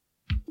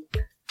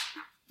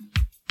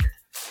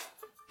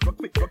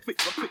Welcome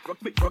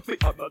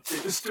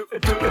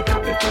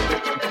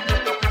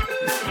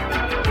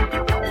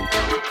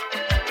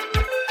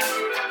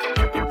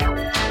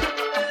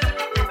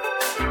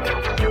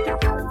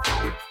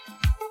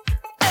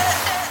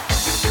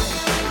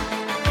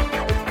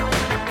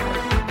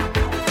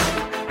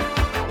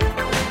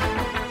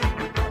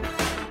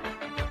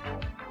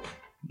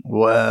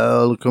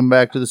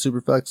back to the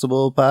Super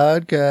Flexible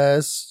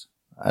Podcast.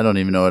 I don't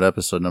even know what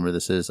episode number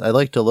this is. I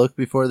like to look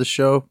before the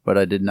show, but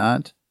I did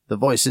not. The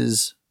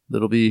voices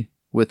that'll be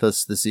with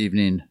us this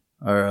evening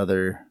are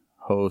other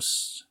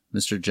hosts,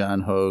 Mr.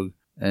 John Hogue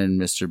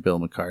and Mr. Bill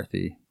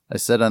McCarthy. I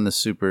said on the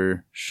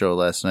Super show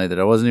last night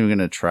that I wasn't even going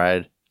to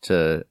try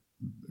to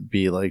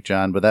be like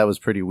John, but that was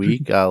pretty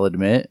weak, I'll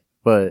admit.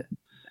 But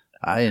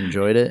I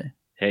enjoyed it.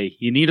 Hey,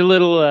 you need a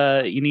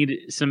little, you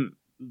need some,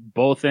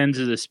 both ends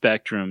of the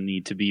spectrum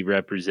need to be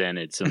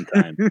represented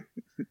sometime.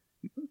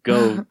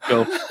 Go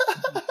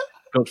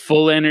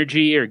full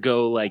energy or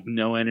go like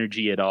no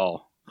energy at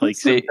all. Like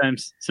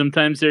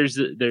sometimes there's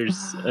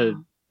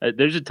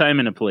a time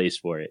and a place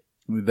for it.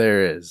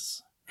 There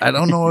is. I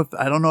don't know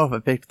if I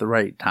picked the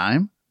right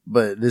time,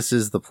 but this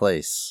is the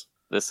place.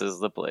 This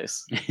is the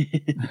place.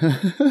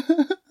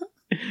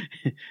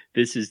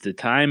 This is the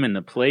time and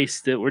the place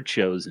that were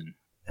chosen.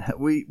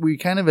 We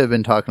kind of have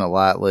been talking a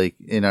lot, like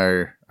in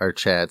our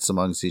chats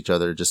amongst each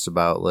other, just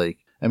about like,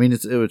 I mean,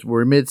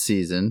 we're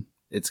mid-season.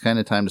 It's kind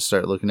of time to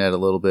start looking at a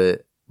little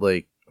bit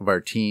like of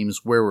our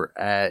teams, where we're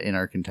at in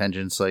our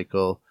contention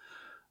cycle.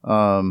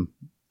 I'm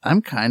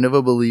kind of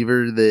a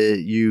believer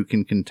that you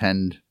can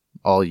contend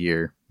all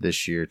year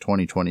this year.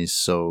 2020 is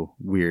so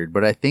weird,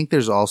 but I think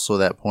there's also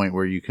that point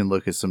where you can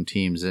look at some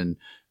teams and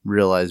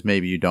realize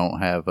maybe you don't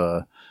have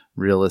a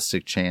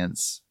realistic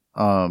chance.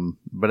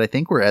 But I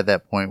think we're at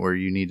that point where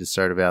you need to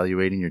start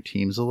evaluating your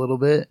teams a little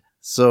bit.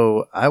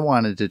 So I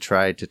wanted to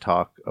try to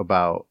talk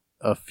about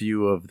a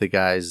few of the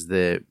guys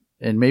that,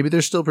 and maybe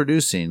they're still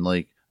producing.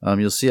 Like,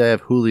 you'll see I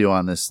have Julio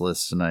on this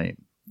list tonight,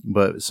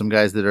 but some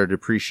guys that are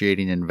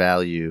depreciating in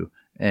value.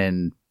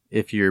 And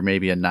if you're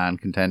maybe a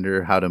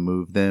non-contender, how to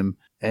move them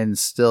and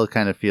still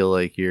kind of feel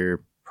like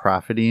you're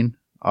profiting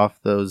off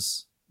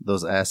those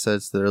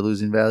assets that are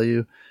losing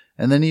value.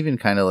 And then even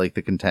kind of like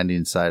the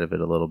contending side of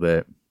it a little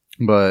bit.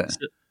 But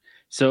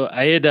so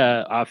I had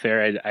off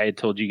air, I had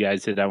told you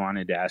guys that I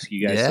wanted to ask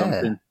you guys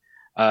something.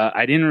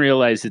 I didn't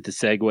realize that the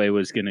segue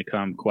was going to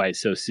come quite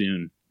so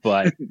soon,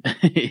 but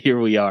here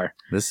we are.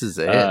 This is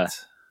it.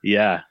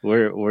 Yeah,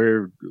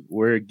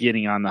 we're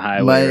getting on the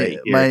highway right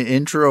here. My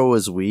intro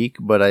was weak,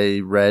 but I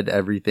read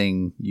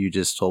everything you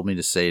just told me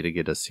to say to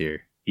get us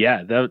here.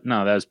 Yeah, that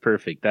was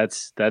perfect.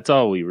 That's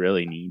all we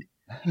really need.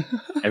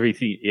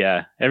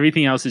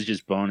 Everything else is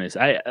just bonus.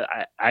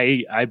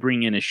 I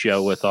bring in a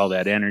show with all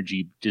that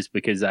energy just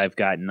because I've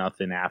got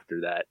nothing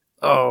after that.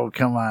 Oh,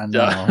 come on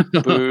now.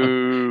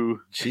 Boo.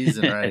 Cheese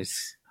and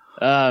rice.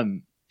 All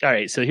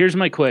right, so here's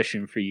my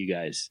question for you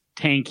guys.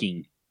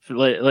 Tanking.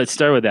 Let's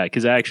start with that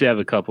because I actually have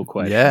a couple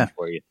questions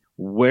for you.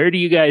 Where do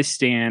you guys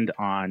stand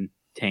on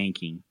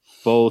tanking,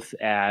 both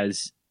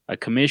as a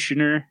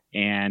commissioner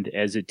and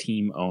as a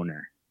team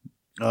owner?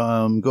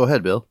 Go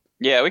ahead, Bill.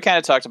 Yeah, we kind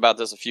of talked about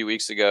this a few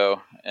weeks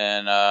ago,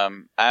 and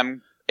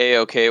I'm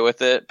A-okay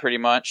with it pretty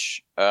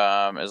much,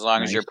 as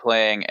long as you're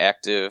playing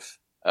active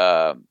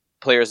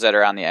players that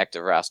are on the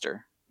active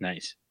roster.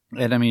 Nice.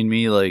 And I mean,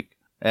 me, like,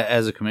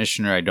 as a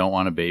commissioner, I don't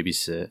want to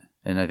babysit,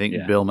 and I think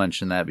Bill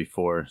mentioned that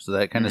before, so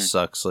that kind of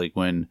sucks, like,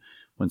 when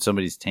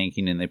somebody's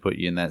tanking and they put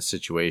you in that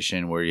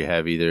situation where you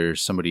have either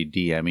somebody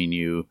DMing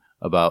you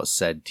about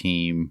said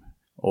team,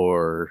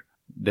 or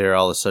they're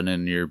all of a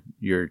sudden in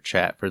your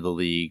chat for the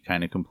league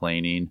kind of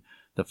complaining.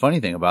 The funny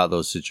thing about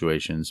those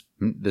situations,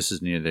 this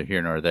is neither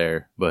here nor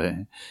there, but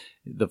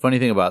the funny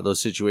thing about those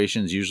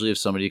situations, usually if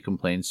somebody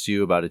complains to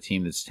you about a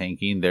team that's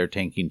tanking, they're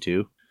tanking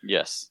too.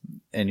 Yes.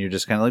 And you're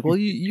just kind of like, well,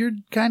 you're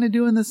kind of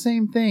doing the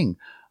same thing.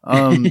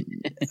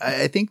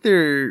 I think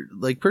they're,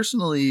 like,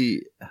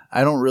 personally,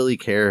 I don't really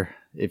care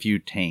if you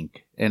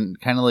tank. And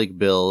kind of like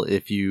Bill,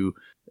 if you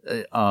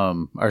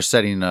are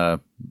setting a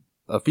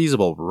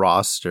feasible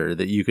roster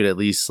that you could at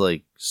least,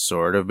 like,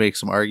 sort of make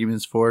some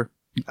arguments for,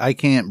 I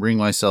can't bring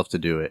myself to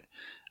do it.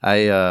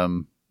 I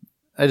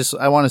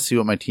want to see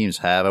what my teams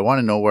have. I want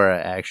to know where I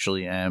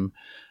actually am.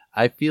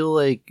 I feel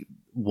like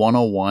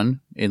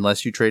 101,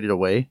 unless you trade it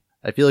away,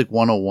 I feel like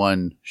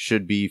 101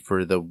 should be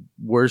for the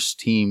worst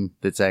team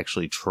that's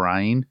actually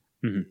trying,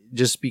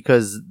 just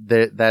because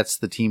that's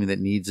the team that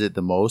needs it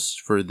the most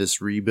for this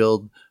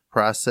rebuild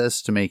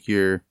process to make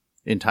your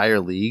entire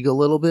league a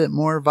little bit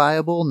more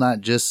viable, not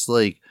just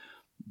like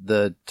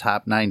the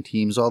top 9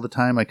 teams all the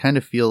time. I kind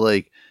of feel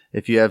like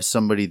if you have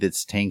somebody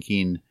that's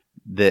tanking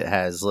that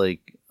has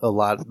like a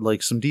lot,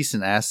 like some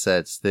decent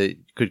assets that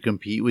could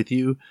compete with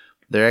you,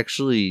 they're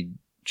actually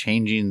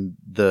changing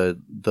the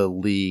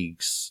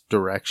league's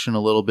direction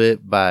a little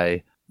bit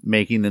by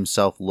making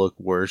themselves look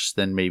worse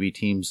than maybe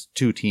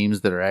two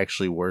teams that are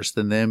actually worse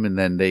than them, and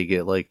then they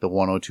get like the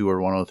 102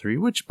 or 103,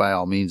 which by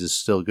all means is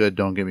still good,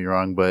 don't get me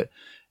wrong, but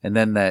and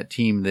then that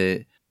team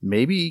that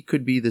maybe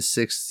could be the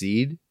 6th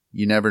seed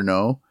you never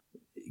know,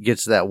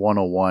 gets that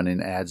 101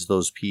 and adds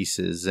those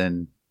pieces.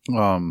 And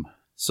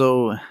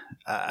so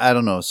I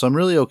don't know. So I'm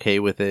really okay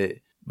with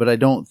it, but I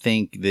don't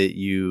think that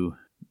you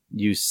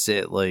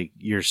sit like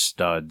your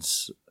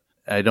studs.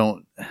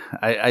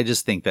 I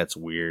just think that's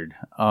weird.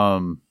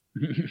 I'm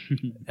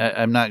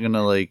not going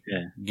to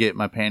get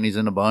my panties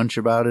in a bunch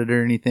about it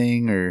or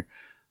anything, or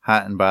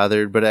hot and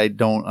bothered, but I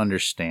don't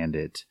understand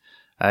it.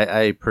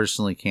 I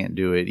personally can't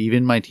do it.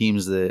 Even my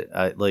teams that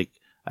I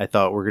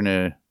thought were going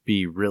to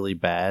be really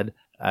bad,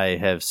 I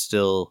have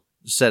still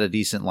set a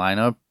decent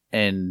lineup,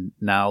 and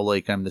now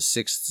I'm the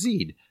 6th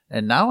seed.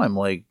 And now I'm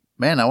like,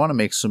 man, I want to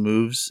make some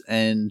moves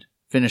and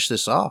finish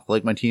this off.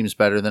 Like, my team's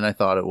better than I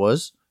thought it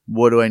was.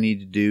 What do I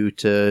need to do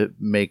to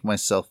make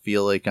myself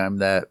feel like I'm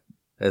that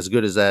as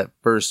good as that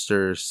 1st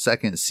or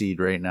 2nd seed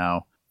right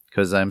now?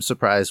 Because I'm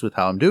surprised with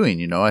how I'm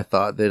doing. I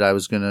thought that I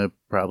was going to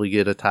probably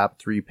get a top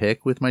 3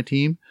 pick with my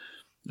team.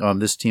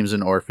 This team's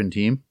an orphan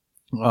team.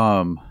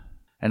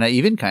 And I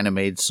even kind of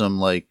made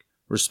some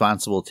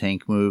responsible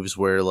tank moves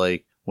where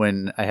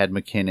when I had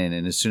McKinnon,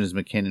 and as soon as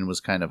McKinnon was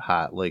kind of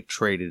hot,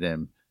 traded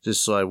him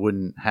just so I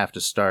wouldn't have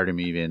to start him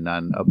even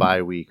on a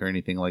bye week or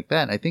anything like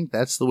that. And I think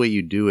that's the way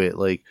you do it.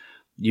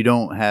 You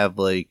don't have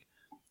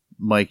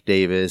Mike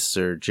Davis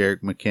or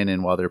Jerick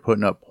McKinnon while they're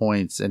putting up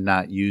points and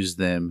not use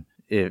them.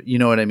 If you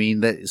know what I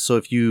mean? So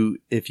if you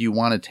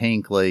want to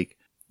tank,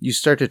 you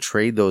start to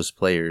trade those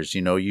players.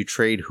 You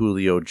trade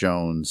Julio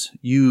Jones.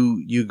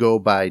 You go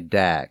buy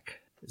Dak.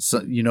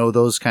 So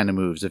those kind of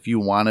moves. If you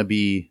want to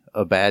be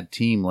a bad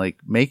team,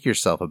 make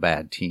yourself a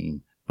bad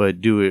team, but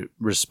do it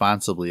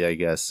responsibly, I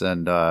guess.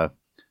 And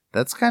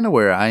that's kind of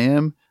where I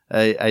am.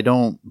 I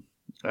don't.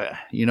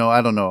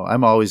 I don't know.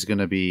 I'm always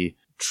gonna be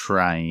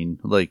trying.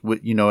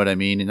 You know what I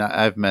mean? And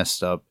I've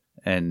messed up.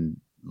 And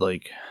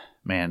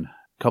man,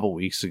 a couple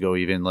weeks ago,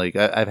 even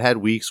I've had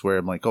weeks where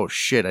I'm like, oh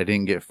shit, I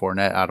didn't get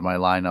Fournette out of my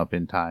lineup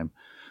in time,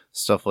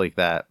 stuff like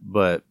that.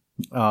 But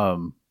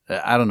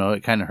I don't know.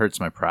 It kind of hurts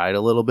my pride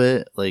a little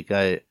bit.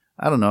 I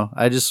don't know.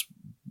 I just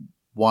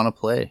want to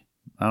play.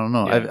 I don't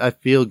know. Yeah. I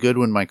feel good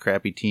when my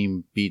crappy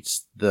team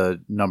beats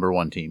the number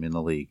 1 team in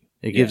the league.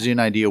 It gives you an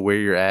idea where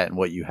you're at and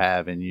what you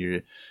have,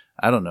 and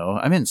I don't know.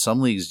 I'm in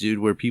some leagues, dude,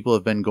 where people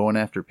have been going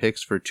after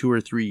picks for 2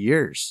 or 3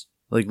 years.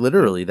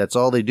 Literally, that's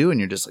all they do. And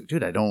you're just like,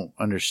 dude, I don't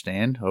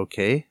understand.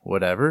 Okay,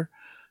 whatever.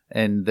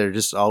 And they're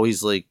just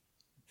always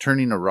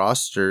turning a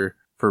roster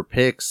for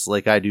picks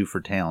like I do for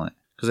talent.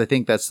 Because I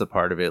think that's the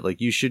part of it.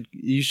 You should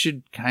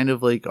kind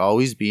of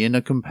always be in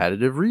a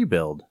competitive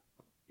rebuild.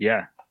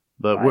 Yeah.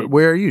 But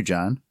where are you,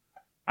 John?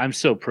 I'm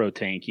so pro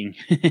tanking.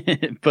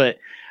 But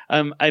I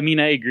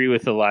agree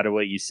with a lot of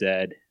what you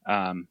said.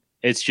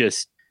 It's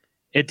just,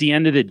 at the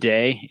end of the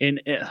day,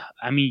 and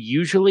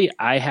usually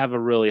I have a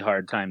really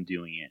hard time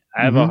doing it.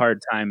 I have a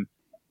hard time,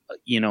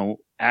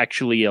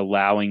 actually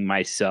allowing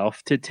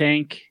myself to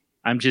tank.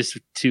 I'm just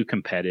too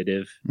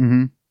competitive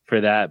for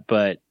that.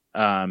 But,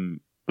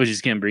 which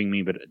is going to bring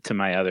me to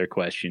my other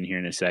question here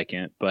in a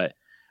second. But,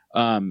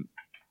 I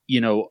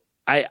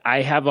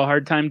have a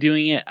hard time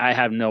doing it. I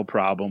have no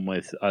problem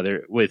with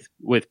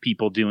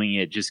people doing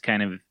it just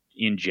kind of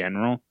in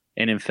general.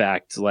 And in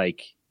fact,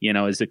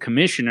 as a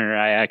commissioner,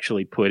 I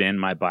actually put in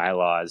my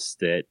bylaws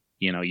that,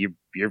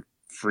 you're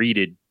free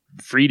to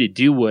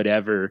do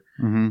whatever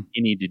you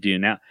need to do.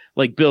 Now,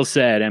 like Bill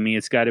said,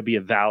 it's got to be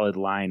a valid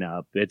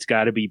lineup. It's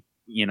got to be,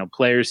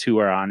 players who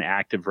are on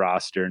active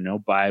roster, no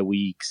bye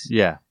weeks,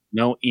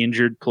 no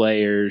injured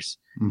players,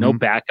 no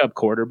backup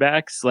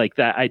quarterbacks like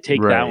that. I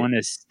take that one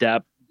a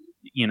step,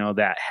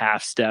 that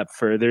half step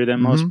further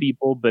than most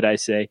people. But I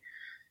say,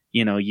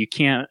 you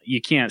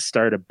can't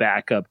start a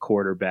backup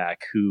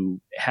quarterback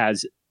who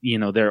has,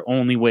 their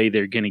only way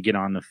they're going to get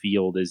on the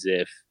field is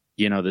if,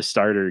 the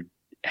starter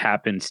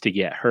happens to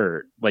get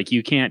hurt.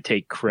 You can't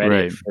take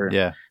credit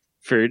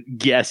for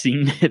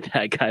guessing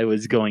that guy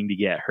was going to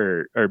get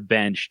hurt or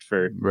benched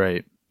for,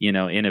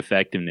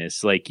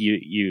 ineffectiveness.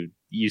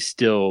 You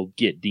still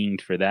get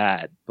dinged for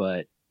that.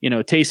 But,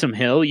 Taysom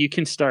Hill, you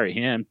can start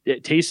him.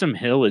 Taysom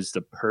Hill is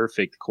the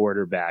perfect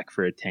quarterback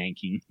for a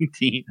tanking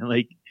team.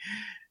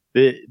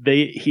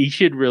 He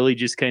should really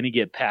just kind of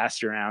get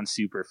passed around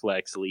super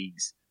flex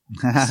leagues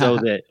so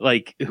that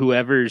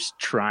whoever's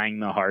trying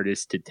the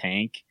hardest to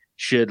tank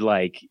should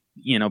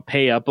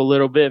pay up a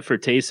little bit for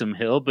Taysom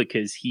Hill,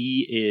 because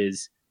he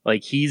is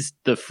he's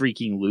the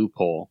freaking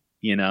loophole.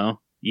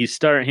 You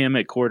start him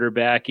at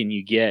quarterback and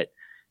you get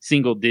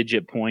single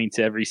digit points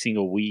every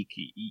single week.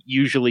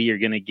 Usually you're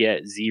going to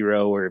get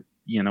 0 or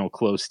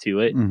close to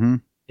it.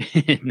 And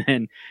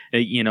then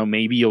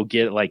maybe you'll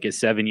get a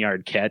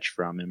 7-yard catch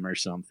from him or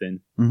something.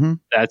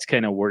 That's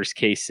kind of worst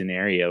case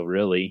scenario,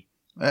 really.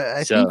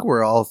 I think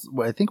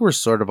we're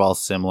sort of all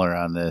similar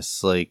on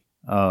this.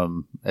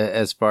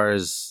 As far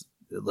as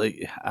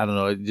I don't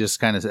know, just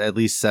kind of at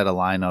least set a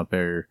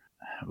lineup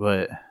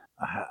but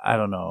I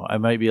don't know. I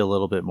might be a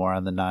little bit more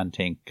on the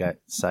non-tank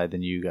side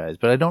than you guys,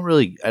 but I don't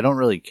really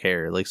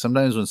care.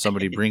 Sometimes when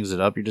somebody brings it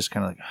up, you're just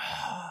kind of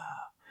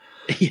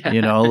yeah.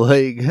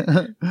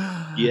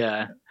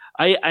 yeah.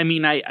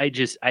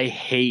 I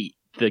hate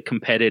the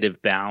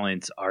competitive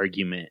balance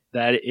argument.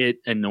 That it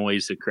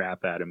annoys the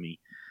crap out of me,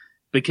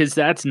 because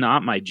that's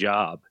not my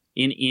job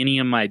in any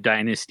of my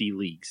dynasty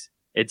leagues.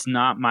 It's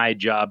not my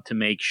job to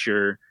make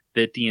sure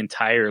that the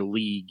entire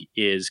league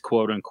is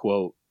quote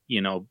unquote,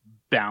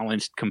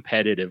 balanced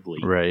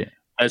competitively. Right.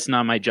 That's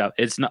not my job.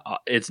 It's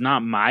not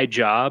my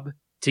job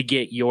to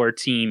get your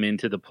team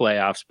into the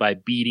playoffs by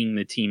beating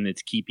the team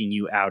that's keeping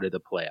you out of the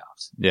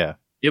playoffs. Yeah.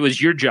 It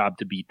was your job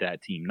to beat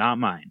that team, not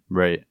mine.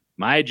 Right.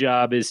 My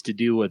job is to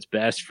do what's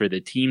best for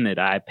the team that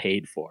I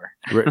paid for.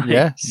 Right.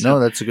 Yeah. No,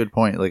 that's a good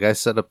point. Like, I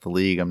set up the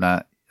league.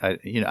 I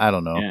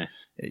don't know. Yeah.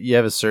 You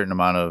have a certain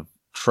amount of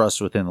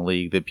trust within the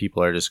league that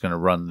people are just going to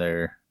run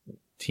their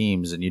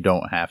teams, and you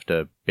don't have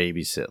to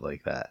babysit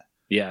like that.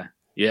 Yeah.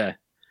 Yeah.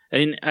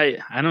 And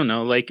I don't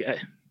know, like,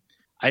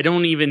 I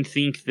don't even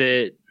think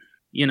that,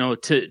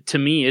 to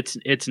me,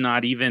 it's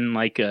not even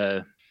like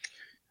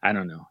I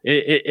don't know.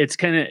 It's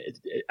kind of,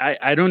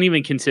 I don't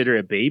even consider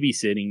it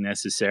babysitting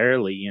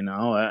necessarily.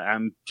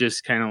 I'm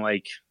just kind of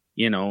like,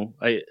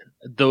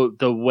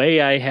 the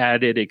way I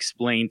had it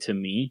explained to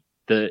me,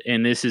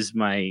 and this is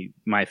my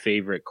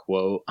favorite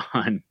quote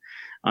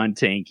on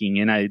tanking.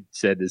 And I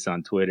said this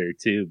on Twitter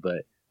too,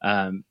 but,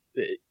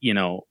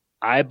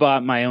 I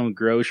bought my own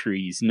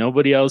groceries.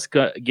 Nobody else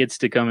gets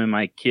to come in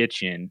my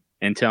kitchen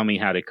and tell me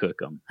how to cook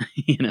them.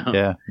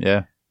 Yeah.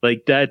 Yeah.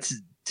 Like,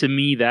 to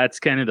me, that's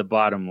kind of the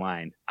bottom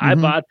line. Mm-hmm. I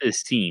bought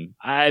this team.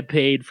 I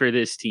paid for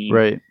this team.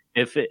 Right.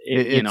 If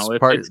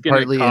it's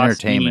partly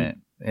entertainment,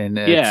 and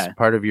it's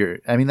part of your.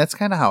 I mean, that's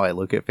kind of how I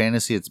look at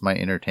fantasy. It's my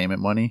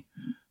entertainment money,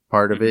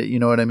 part of it. You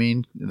know what I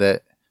mean?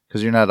 That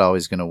because you're not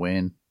always going to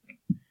win.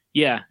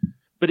 Yeah,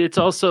 but it's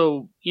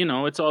also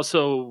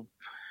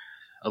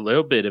a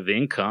little bit of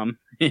income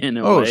in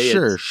a way.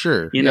 Oh,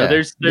 sure.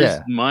 There's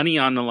money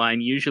on the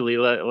line usually.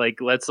 Like,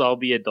 let's all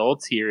be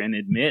adults here and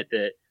admit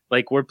that,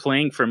 like, we're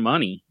playing for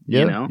money.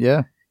 Yeah.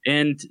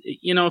 And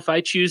if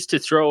I choose to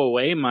throw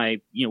away my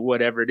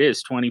whatever it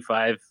is,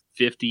 $25,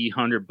 $50,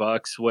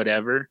 $100,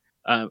 whatever,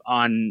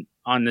 on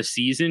the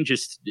season,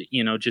 just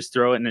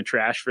throw it in the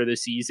trash for the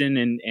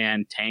season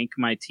and tank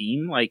my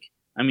team. Like,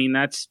 I mean,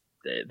 that's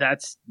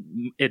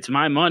it's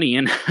my money,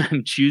 and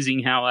I'm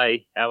choosing how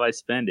I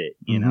spend it,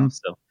 Mm-hmm.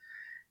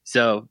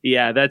 So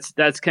yeah,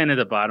 that's kind of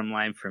the bottom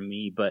line for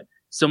me. But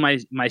so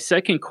my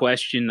second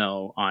question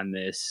though on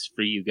this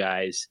for you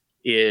guys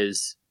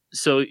is,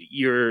 so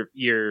you're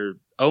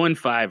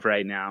 0-5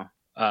 right now,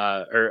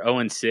 or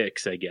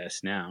 0-6, I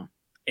guess now.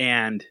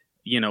 And,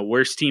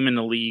 worst team in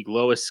the league,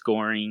 lowest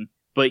scoring,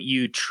 but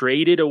you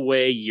traded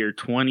away your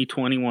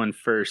 2021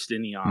 first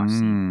in the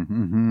offseason.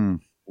 Mm-hmm.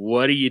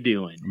 What are you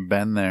doing?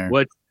 Been there.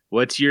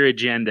 What's your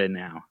agenda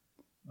now?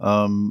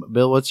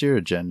 Bill, what's your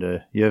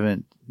agenda? You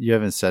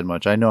haven't said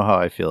much. I know how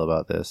I feel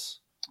about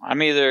this.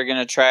 I'm either going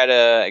to try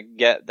to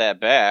get that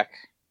back,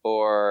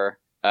 or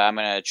I'm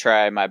going to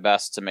try my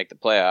best to make the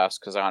playoffs,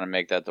 because I want to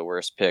make that the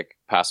worst pick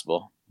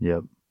possible.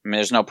 Yep. I mean,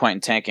 there's no point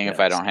in tanking if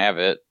I don't have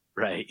it.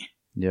 Right.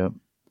 Yep.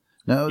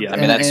 No, yeah. I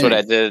mean, that's what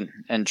I did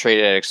in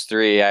Trade Addicts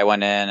 3. I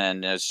went in,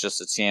 and it's just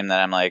a team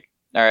that I'm like,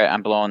 all right,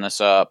 I'm blowing this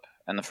up.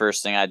 And the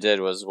first thing I did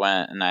was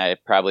went and I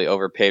probably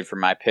overpaid for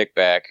my pick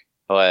back,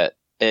 but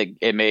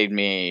it made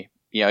me,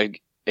 it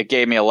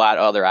gave me a lot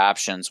of other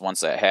options once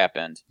that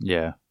happened.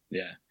 Yeah.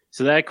 Yeah.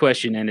 So that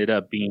question ended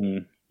up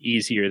being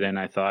easier than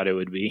I thought it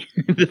would be.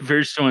 The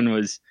first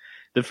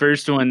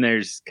one,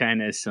 there's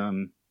kind of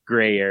some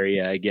gray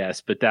area, I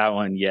guess. But that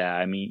one, yeah,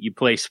 I mean, you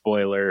play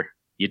spoiler,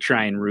 you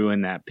try and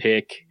ruin that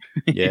pick.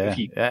 Yeah.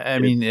 I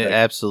mean,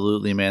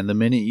 absolutely, man. The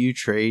minute you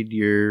trade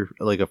your,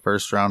 like, a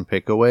first round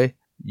pick away,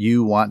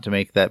 you want to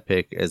make that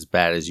pick as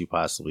bad as you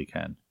possibly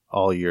can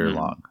all year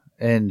long.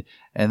 And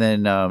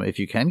then if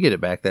you can get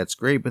it back, that's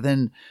great. But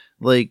then,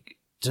 like,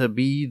 to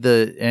be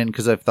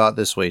because I've thought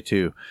this way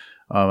too.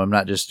 I'm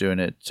not just doing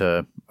it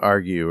to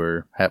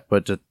argue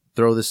but to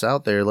throw this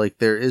out there. Like,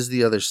 there is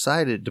the other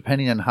side.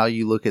 Depending on how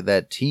you look at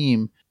that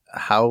team,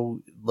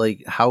 how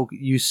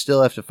you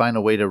still have to find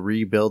a way to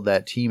rebuild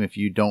that team. If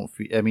you don't,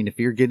 I mean, if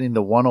you're getting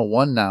the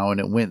 101 now and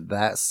it went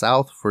that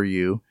south for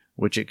you,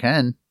 which it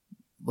can.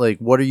 Like,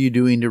 what are you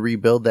doing to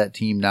rebuild that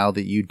team now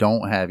that you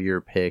don't have your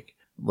pick?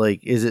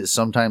 Like, is it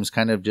sometimes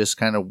kind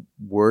of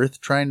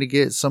worth trying to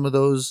get some of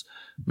those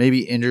maybe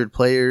injured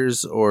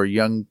players or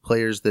young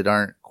players that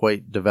aren't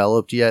quite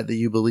developed yet that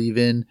you believe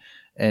in,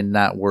 and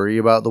not worry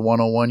about the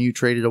 101 you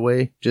traded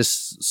away,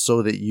 just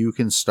so that you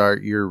can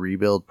start your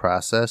rebuild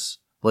process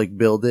like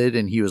Bill did,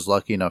 and he was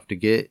lucky enough to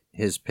get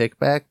his pick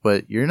back,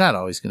 but you're not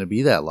always going to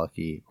be that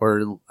lucky.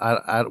 Or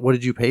what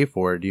did you pay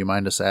for it? Do you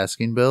mind us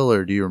asking, Bill,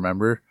 or do you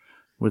remember?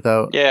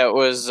 Yeah, it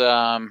was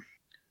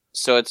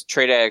so it's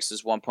Trade Addicts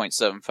is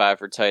 1.75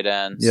 for tight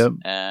ends. Yep.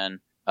 And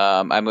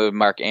I moved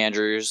Mark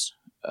Andrews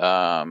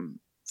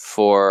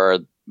for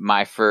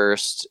my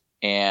first,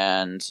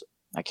 and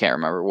I can't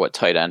remember what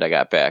tight end I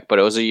got back, but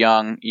it was a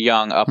young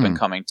up and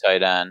coming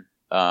tight end.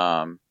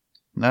 I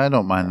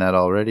don't mind that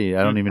already.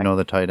 I don't even know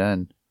the tight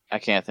end. I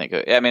can't think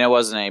of it. I mean, it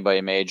wasn't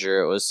anybody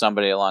major. It was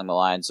somebody along the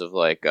lines of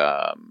like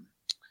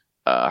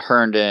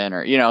Herndon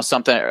or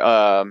something.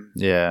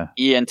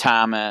 Ian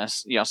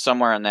Thomas,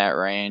 somewhere in that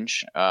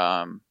range.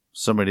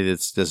 Somebody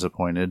that's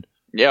disappointed.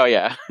 Yeah,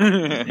 yeah.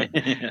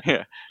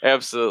 Yeah,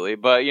 absolutely.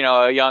 But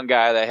a young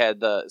guy that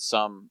had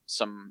some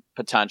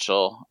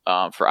potential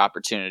for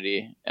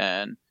opportunity,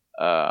 and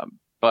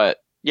but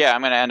yeah,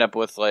 I'm gonna end up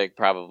with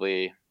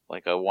probably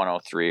a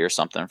 103 or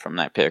something from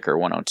that pick, or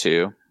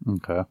 102.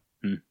 Okay.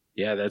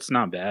 Yeah, that's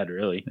not bad,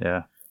 really.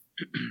 Yeah.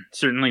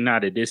 Certainly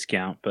not a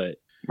discount, but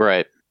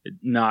right.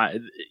 Not,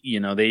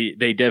 they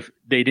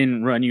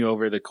didn't run you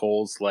over the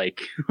coals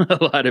like a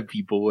lot of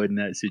people would in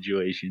that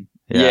situation.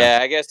 Yeah,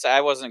 I guess I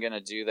wasn't going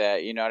to do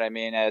that. You know what I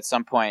mean? At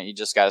some point, you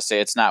just got to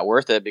say it's not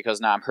worth it, because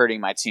now I'm hurting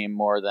my team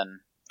more than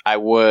I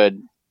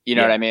would. You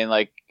know what I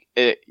mean?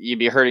 You'd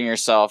be hurting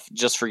yourself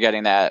just for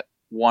getting that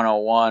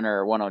 101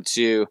 or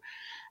 102.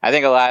 I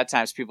think a lot of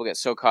times people get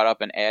so caught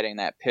up in adding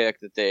that pick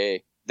that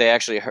they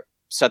actually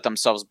set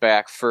themselves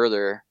back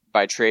further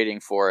by trading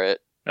for it.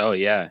 Oh,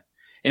 yeah.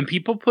 And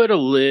people put a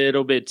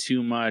little bit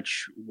too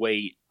much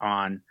weight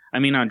on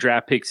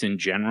draft picks in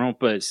general,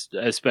 but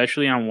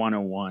especially on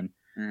 101.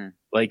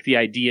 Like the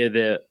idea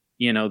that,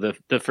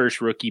 the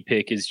first rookie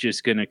pick is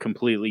just going to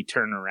completely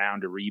turn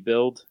around a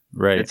rebuild.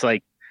 Right. It's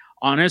like,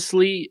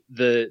 honestly,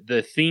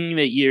 the thing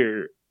that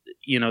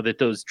that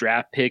those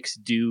draft picks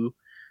do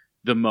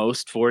the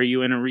most for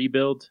you in a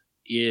rebuild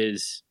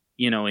is,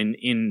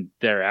 in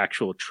their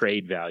actual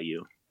trade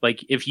value.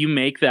 Like if you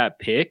make that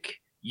pick,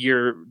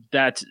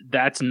 that's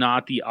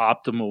not the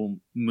optimal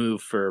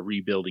move for a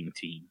rebuilding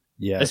team.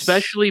 Yes.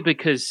 Especially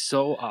because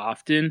so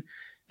often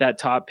that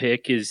top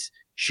pick is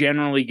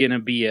generally going to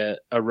be a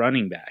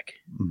running back.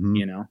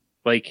 Mm-hmm.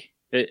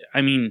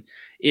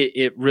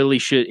 It really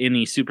should, in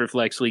these super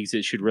flex leagues,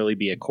 it should really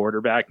be a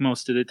quarterback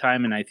most of the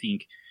time. And I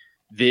think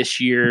this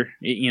year,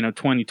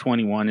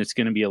 2021, it's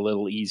going to be a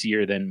little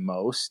easier than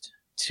most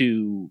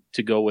to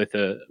go with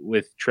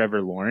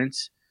Trevor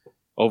Lawrence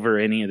over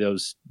any of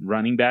those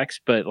running backs.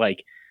 But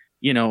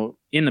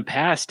in the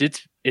past,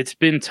 it's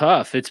been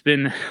tough. It's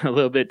been a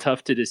little bit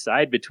tough to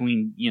decide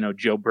between,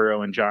 Joe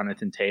Burrow and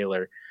Jonathan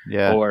Taylor,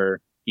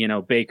 or,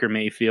 Baker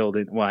Mayfield.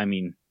 And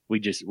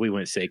we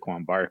went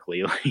Saquon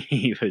Barkley.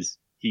 he was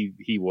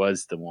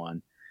the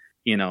one,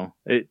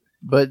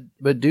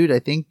 But dude, I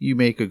think you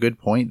make a good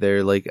point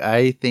there.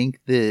 I think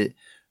that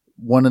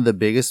one of the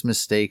biggest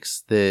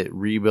mistakes that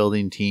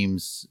rebuilding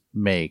teams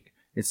make,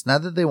 it's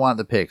not that they want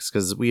the picks,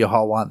 because we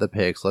all want the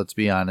picks. Let's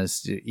be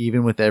honest.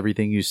 Even with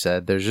everything you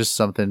said, there's just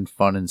something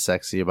fun and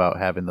sexy about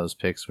having those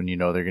picks when they're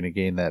going to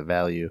gain that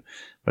value.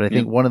 But I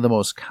think one of the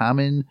most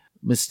common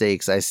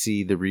mistakes I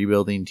see the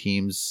rebuilding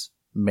teams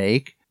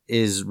make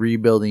is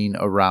rebuilding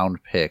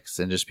around picks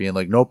and just being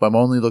like, nope, I'm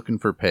only looking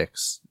for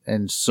picks.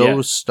 And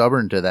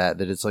stubborn to that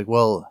it's like,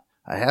 well,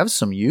 I have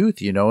some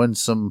youth, and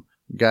some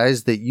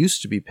guys that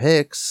used to be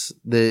picks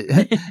that,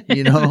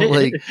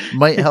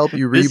 might help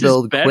you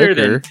rebuild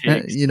quicker.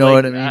 You know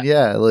what I mean?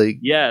 Yeah.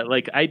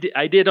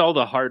 I did all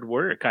the hard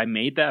work. I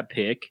made that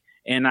pick,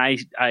 and I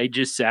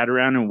just sat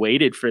around and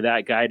waited for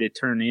that guy to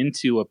turn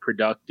into a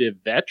productive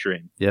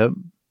veteran. Yep.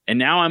 And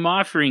now I'm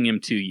offering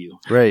him to you.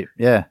 Right.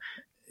 Yeah.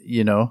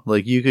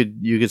 You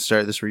could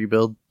start this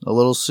rebuild a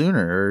little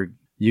sooner, or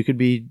you could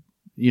be,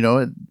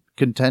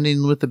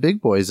 contending with the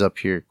big boys up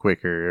here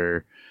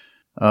quicker,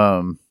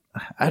 or,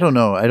 I don't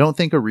know. I don't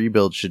think a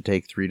rebuild should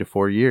take 3 to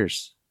 4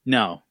 years.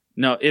 No.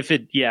 If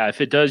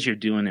it does, you're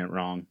doing it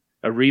wrong.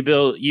 A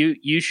rebuild,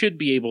 you should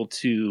be able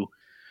to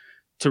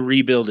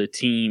rebuild a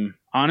team,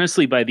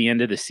 honestly, by the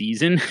end of the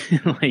season.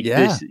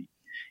 This,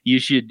 you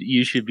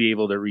should be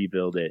able to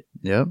rebuild it.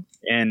 Yep.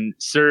 And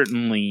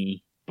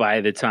certainly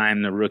by the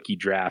time the rookie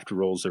draft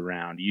rolls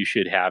around, you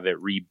should have it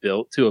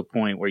rebuilt to a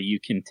point where you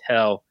can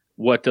tell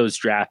what those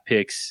draft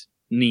picks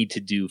need to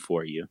do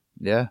for you.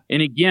 Yeah.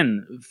 And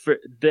again,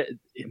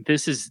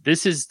 this is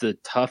the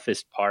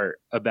toughest part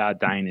about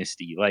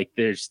Dynasty.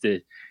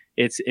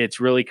 It's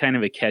really kind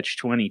of a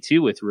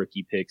catch-22 with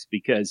rookie picks,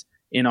 because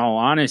in all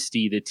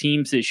honesty, the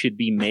teams that should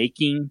be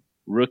making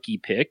rookie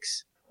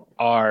picks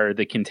are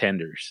the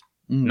contenders,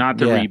 not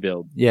the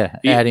rebuild. Yeah,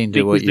 adding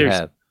to what you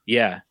have.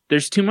 Yeah,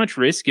 there's too much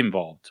risk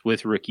involved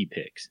with rookie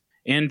picks.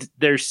 And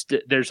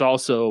there's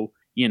also,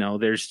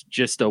 there's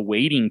just a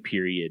waiting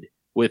period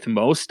with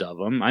most of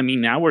them.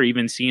 Now we're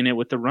even seeing it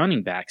with the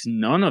running backs.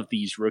 None of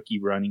these rookie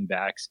running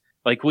backs,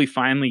 we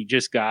finally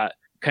just got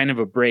kind of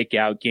a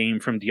breakout game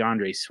from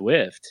DeAndre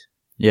Swift.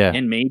 Yeah.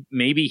 And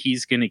maybe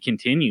he's going to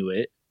continue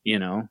it.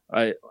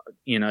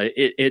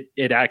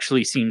 It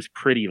actually seems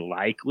pretty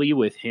likely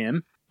with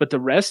him. But the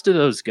rest of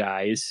those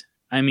guys,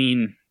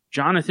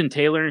 Jonathan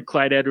Taylor and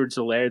Clyde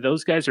Edwards-Helaire,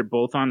 those guys are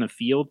both on the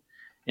field,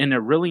 and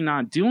they're really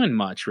not doing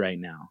much right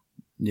now.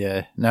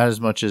 Yeah, not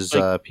as much as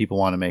people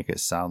want to make it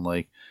sound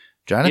like.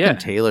 Jonathan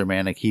Taylor,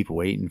 man, I keep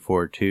waiting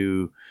for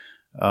too.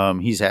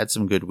 He's had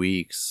some good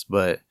weeks,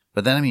 but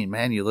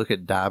then you look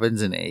at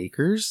Dobbins and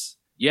Akers.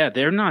 Yeah,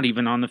 they're not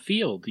even on the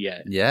field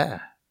yet. Yeah,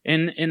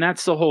 and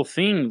that's the whole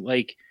thing.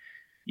 We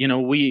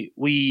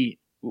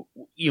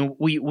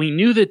we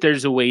knew that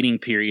there's a waiting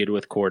period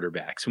with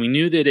quarterbacks. We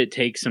knew that it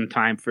takes some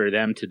time for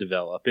them to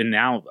develop. And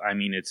now, I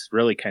mean, it's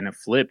really kind of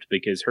flipped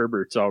because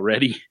Herbert's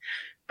already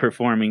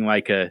performing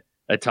like a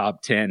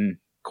top 10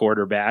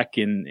 quarterback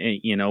and,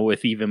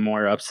 with even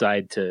more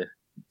upside to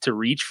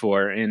reach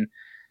for. And,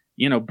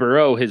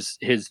 Burrow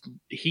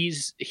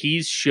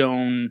he's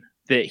shown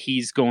that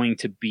he's going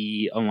to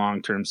be a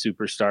long-term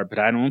superstar, but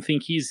I don't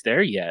think he's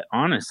there yet,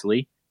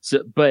 honestly.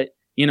 So, but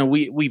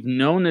we've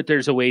known that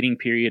there's a waiting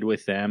period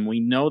with them. We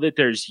know that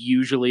there's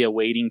usually a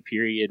waiting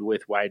period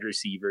with wide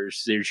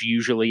receivers. There's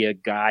usually a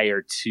guy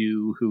or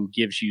two who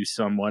gives you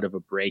somewhat of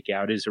a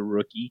breakout as a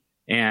rookie.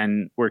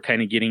 And we're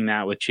kind of getting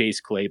that with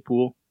Chase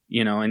Claypool,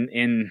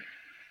 and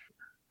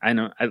I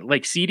know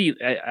like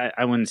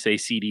I wouldn't say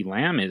CeeDee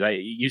Lamb is.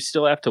 You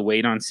still have to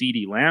wait on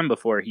CeeDee Lamb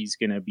before he's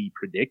going to be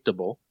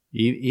predictable.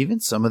 Even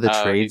some of the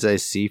trades I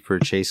see for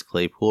Chase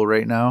Claypool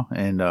right now,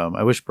 and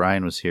I wish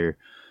Brian was here,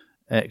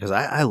 because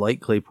I like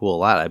Claypool a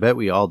lot. I bet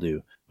we all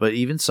do. But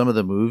even some of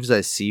the moves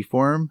I see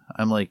for him,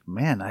 I'm like,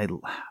 man,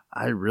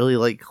 I really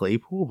like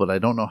Claypool, but I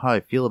don't know how I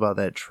feel about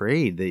that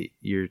trade.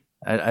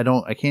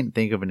 I can't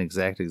think of an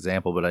exact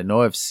example, but I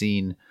know I've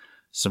seen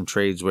some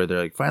trades where they're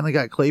like, finally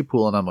got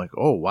Claypool, and I'm like,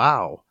 oh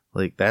wow,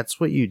 like that's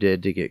what you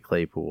did to get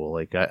Claypool.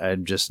 Like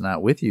I'm just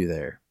not with you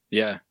there.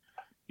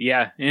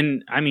 Yeah,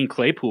 and I mean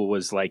Claypool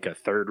was like a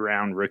 3rd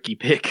round rookie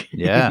pick.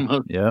 Yeah,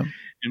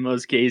 in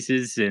most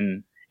cases,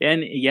 and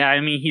yeah, I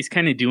mean he's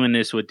kind of doing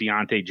this with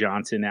Deontay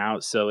Johnson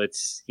out, so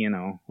it's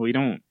we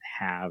don't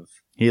have.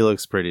 He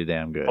looks pretty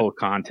damn good. Full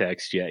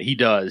context yet. He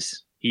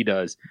does.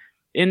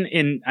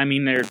 And I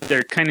mean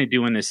they're kind of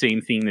doing the same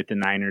thing that the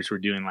Niners were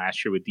doing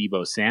last year with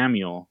Deebo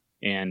Samuel,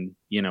 and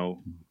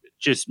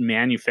just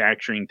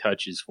manufacturing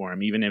touches for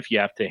him, even if you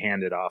have to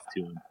hand it off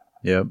to him.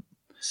 Yep.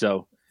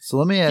 So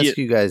let me ask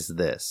you guys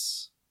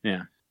this.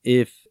 Yeah.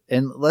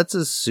 And let's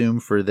assume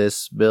for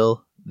this,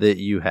 Bill, that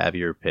you have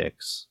your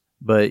picks,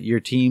 but your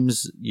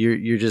teams,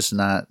 you're just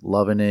not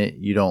loving it.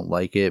 You don't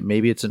like it.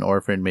 Maybe it's an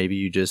orphan. Maybe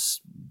you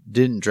just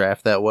didn't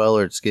draft that well,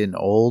 or it's getting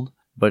old,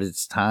 but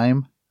it's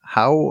time.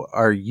 How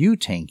are you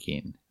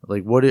tanking?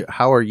 Like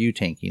how are you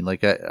tanking?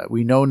 Like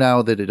we know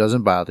now that it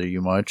doesn't bother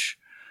you much,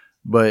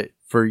 but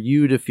for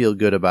you to feel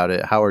good about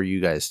it, how are you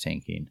guys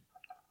tanking?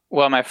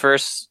 Well, my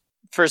first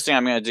thing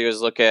I'm going to do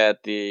is look at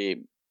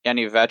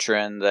any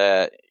veteran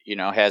that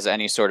has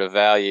any sort of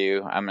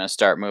value. I'm going to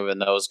start moving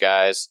those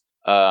guys,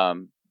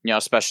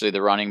 especially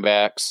the running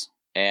backs,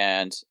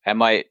 and I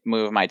might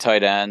move my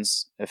tight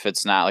ends if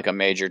it's not like a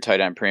major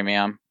tight end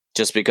premium,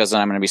 just because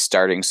I'm going to be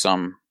starting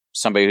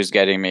somebody who's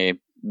getting me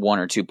 1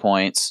 or 2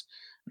 points,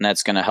 and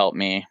that's going to help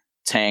me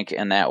tank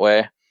in that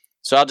way.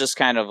 So I'll just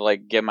kind of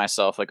like give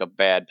myself like a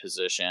bad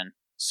position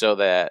so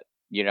that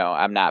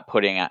I'm not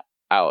putting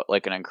out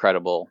like an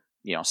incredible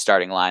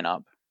starting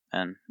lineup,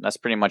 and that's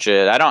pretty much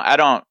it.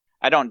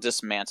 I don't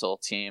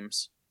dismantle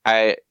teams.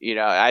 I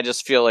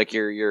just feel like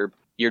you're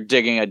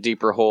digging a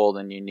deeper hole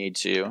than you need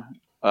to.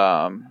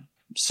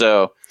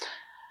 So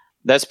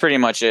that's pretty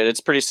much it. It's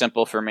pretty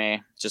simple for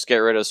me. Just get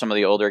rid of some of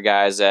the older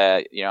guys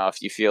that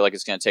if you feel like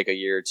it's going to take a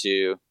year or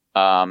two,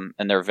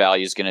 and their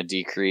value is going to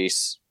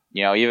decrease.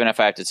 Even if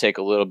I have to take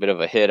a little bit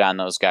of a hit on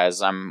those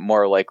guys, I'm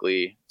more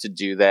likely to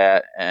do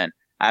that, and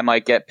I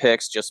might get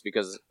picks just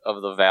because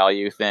of the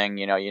value thing.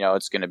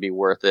 It's going to be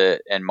worth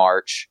it in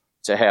March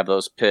to have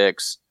those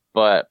picks.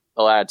 But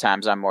a lot of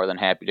times I'm more than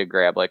happy to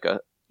grab like a,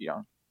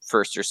 1st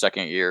or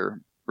 2nd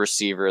year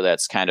receiver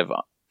that's kind of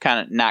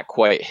not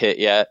quite hit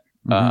yet.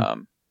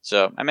 Mm-hmm.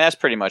 So, I mean, that's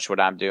pretty much what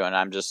I'm doing.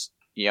 I'm just,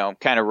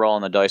 kind of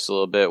rolling the dice a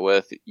little bit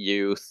with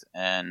youth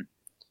and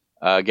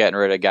getting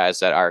rid of guys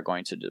that are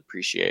going to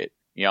depreciate.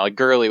 Like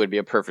Gurley would be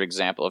a perfect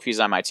example. If he's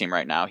on my team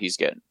right now, he's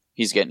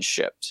getting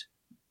shipped.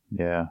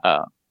 Yeah.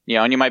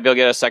 And you might be able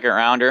to get a 2nd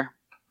rounder,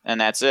 and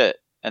that's it.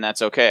 And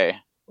that's okay.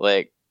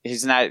 Like,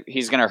 he's going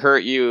to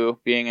hurt you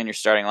being in your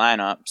starting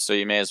lineup, so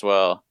you may as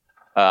well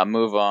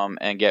move him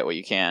and get what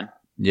you can.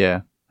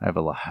 Yeah. I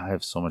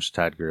have so much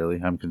Todd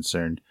Gurley. I'm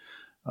concerned.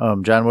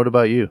 John, what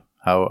about you?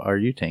 How are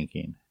you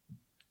tanking?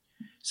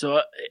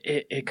 So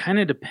it kind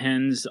of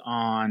depends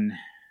on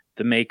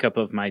the makeup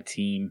of my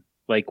team.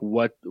 Like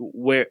where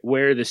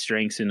are the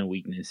strengths and the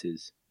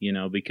weaknesses,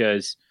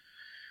 because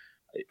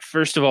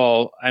first of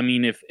all, I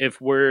mean, if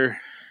we're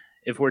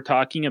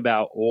talking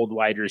about old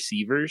wide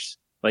receivers,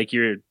 like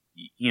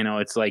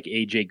it's like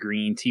AJ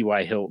Green,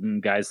 T.Y.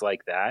 Hilton, guys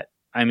like that.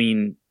 I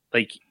mean,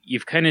 like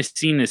you've kind of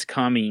seen this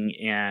coming,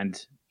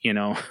 and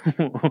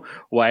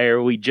why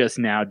are we just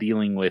now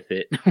dealing with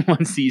it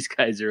once these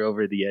guys are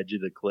over the edge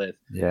of the cliff?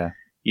 Yeah.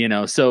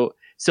 So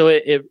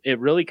it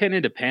really kind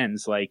of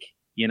depends. Like,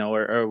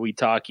 are we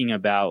talking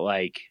about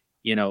like,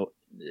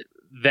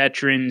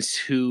 veterans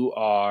who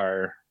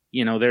are,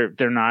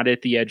 they're not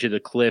at the edge of the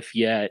cliff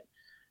yet.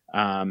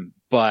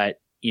 But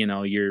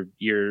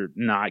you're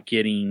not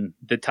getting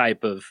the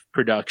type of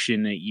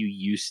production that you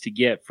used to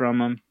get from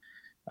them.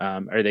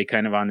 Are they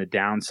kind of on the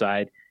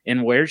downside?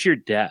 And where's your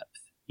depth?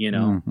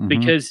 Mm-hmm.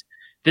 Because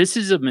this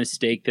is a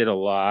mistake that a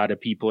lot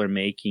of people are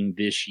making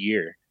this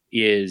year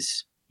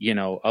is,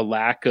 a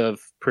lack of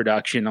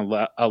production,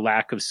 a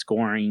lack of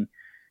scoring,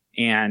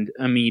 and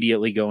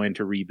immediately go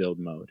into rebuild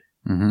mode.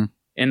 Mm-hmm.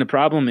 And the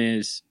problem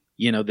is,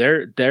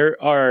 there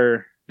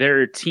are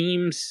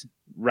teams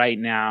right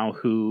now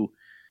who,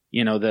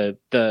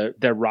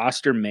 their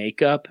roster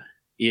makeup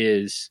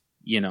is,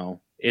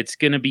 it's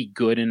going to be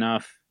good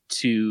enough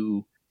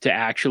to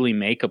actually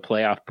make a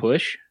playoff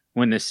push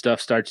when this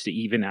stuff starts to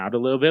even out a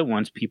little bit.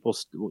 Once people,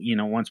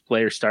 once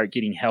players start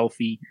getting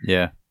healthy.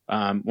 Yeah.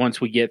 Once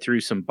we get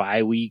through some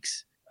bye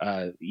weeks,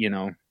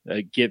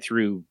 get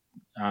through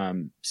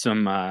some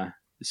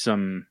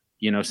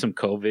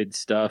COVID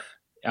stuff.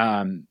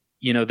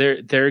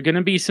 There are going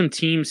to be some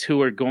teams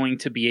who are going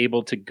to be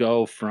able to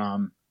go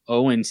from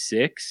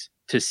 0-6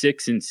 to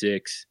 6-6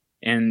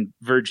 and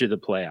verge of the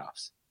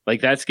playoffs. Like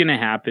that's going to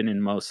happen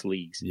in most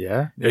leagues.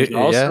 Yeah.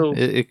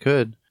 It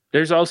could.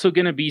 There's also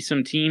going to be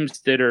some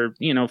teams that are,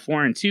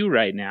 4-2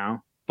 right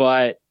now,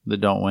 but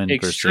that don't win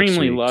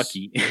extremely for 6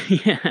 lucky.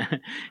 weeks.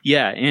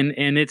 Yeah.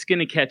 And it's going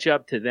to catch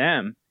up to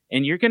them,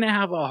 and you're going to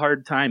have a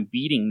hard time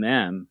beating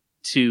them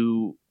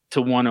to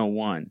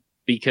 101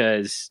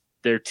 because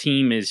their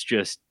team is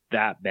just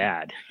that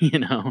bad,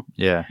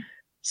 Yeah.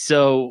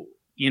 So,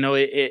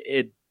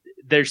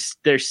 there's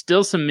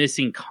still some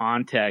missing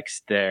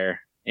context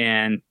there,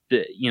 and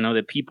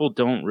that people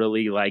don't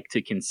really like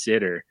to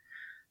consider.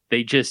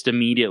 They just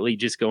immediately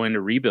just go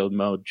into rebuild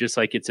mode, just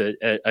like it's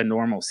a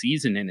normal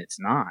season, and it's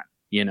not,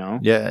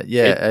 Yeah,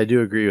 I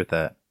do agree with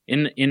that.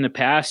 In the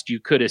past, you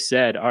could have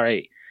said, all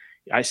right,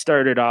 I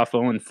started off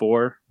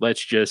 0-4.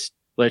 Let's just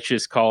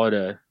call it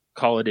a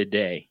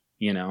day,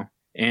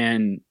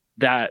 and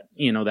that,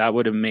 that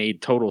would have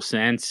made total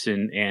sense.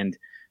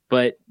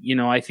 But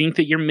I think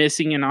that you're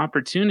missing an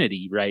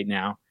opportunity right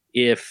now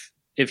if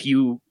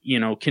you,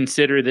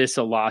 consider this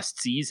a lost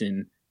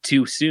season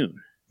too soon.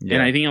 Yeah.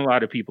 And I think a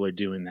lot of people are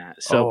doing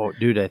that. So,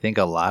 dude, I think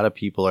a lot of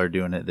people are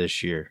doing it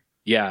this year.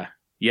 Yeah,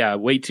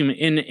 way too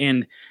many.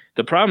 And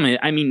the problem is,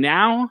 I mean,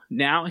 now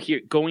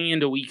here going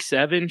into week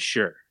 7,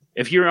 sure.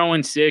 If you're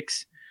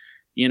 0-6,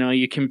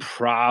 you can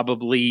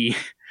probably,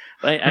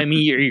 I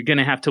mean, you're going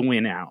to have to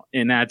win out,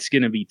 and that's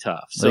going to be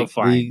tough. So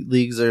fine.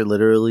 Leagues are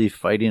literally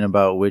fighting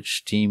about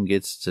which team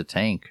gets to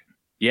tank.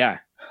 Yeah,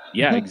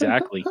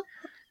 exactly.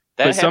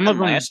 That happened some of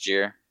them, last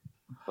year.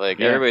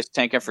 Everybody's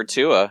tanking for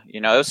Tua.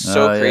 It was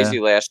so crazy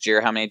last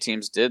year how many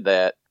teams did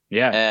that.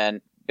 Yeah.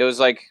 And it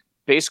was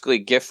basically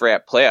gift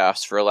wrap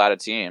playoffs for a lot of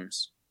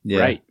teams. Yeah.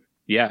 Right.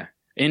 Yeah.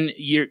 And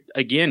your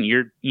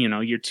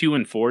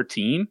 2-4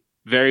 team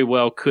very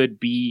well could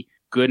be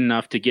good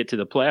enough to get to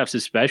the playoffs,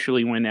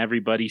 especially when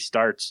everybody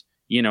starts,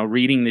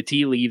 reading the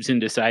tea leaves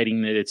and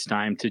deciding that it's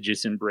time to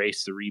just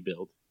embrace the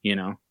rebuild,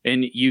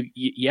 And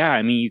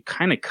you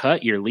kind of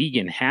cut your league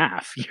in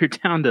half. You're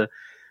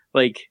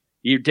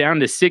down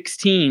to 6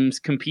 teams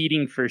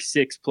competing for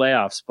 6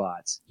 playoff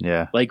spots.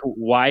 Yeah.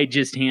 Why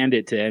just hand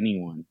it to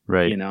anyone?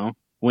 Right.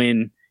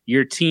 When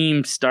your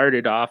team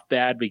started off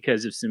bad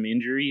because of some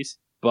injuries,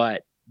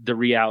 but the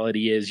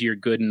reality is you're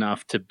good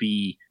enough to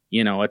be,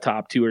 a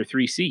top 2 or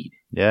 3 seed.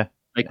 Yeah.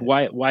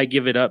 Why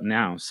give it up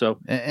now? So,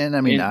 and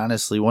I mean,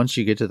 honestly, once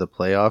you get to the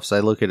playoffs, I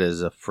look at it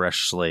as a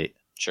fresh slate.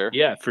 Sure.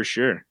 Yeah, for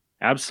sure.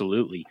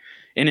 Absolutely.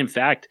 And in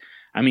fact,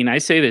 I mean, I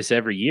say this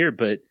every year,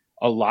 but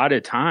a lot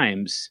of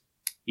times,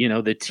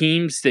 the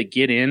teams that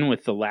get in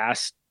with the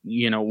last,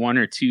 1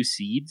 or 2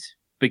 seeds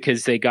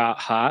because they got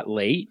hot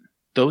late,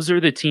 those are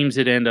the teams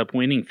that end up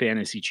winning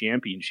fantasy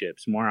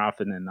championships more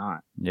often than not.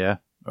 Yeah.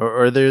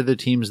 Or they're the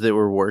teams that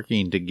were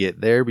working to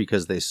get there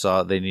because they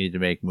saw they needed to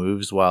make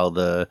moves while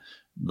the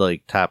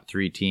top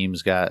 3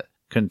 teams got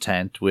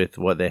content with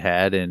what they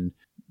had and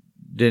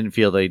didn't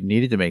feel they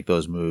needed to make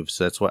those moves.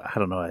 So that's what, I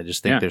don't know. I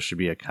just think there should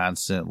be a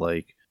constant,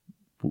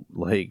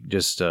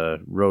 just a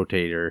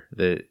rotator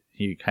that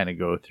you kind of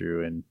go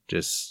through and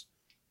just,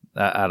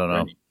 I don't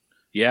know.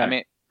 Yeah. I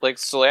mean,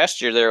 so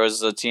last year there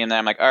was a team that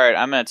I'm like, all right,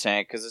 I'm going to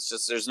tank because it's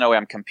just, there's no way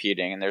I'm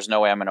competing and there's no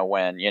way I'm going to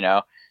win,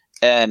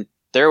 And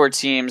there were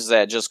teams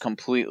that just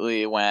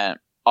completely went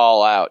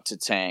all out to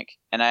tank,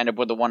 and I ended up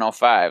with the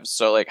 105.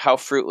 So, how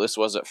fruitless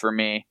was it for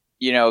me,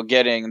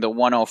 getting the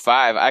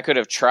 105? I could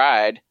have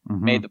tried,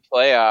 made the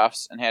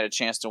playoffs, and had a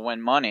chance to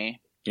win money.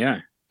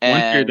 Yeah.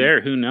 Once you're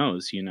there, who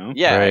knows,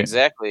 Yeah, right.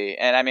 Exactly.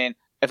 And I mean,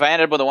 if I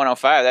ended up with a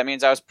 105, that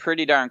means I was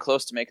pretty darn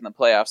close to making the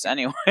playoffs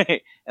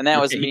anyway. And that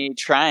was me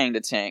trying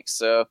to tank.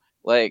 So,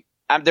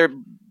 I'm there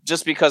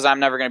just because I'm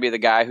never going to be the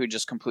guy who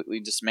just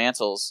completely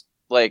dismantles.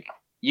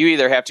 You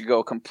either have to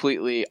go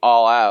completely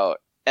all out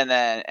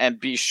and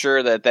be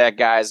sure that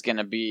guy's going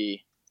to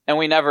be, and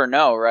we never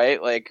know, right?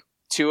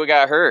 Tua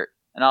got hurt,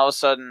 and all of a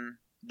sudden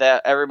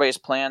that everybody's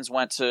plans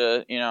went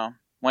to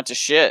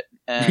shit.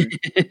 And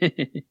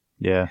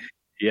yeah.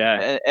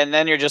 Yeah. And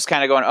then you're just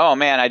kind of going, oh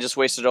man, I just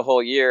wasted a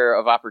whole year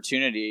of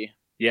opportunity.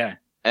 Yeah.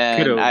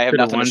 And I have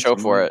nothing to show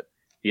for it.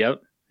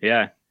 Yep.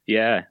 Yeah.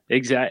 Yeah.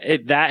 Exactly.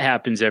 That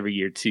happens every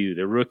year too.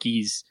 The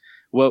rookies,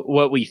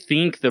 what we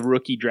think the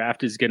rookie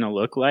draft is going to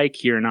look like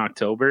here in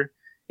October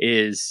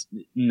is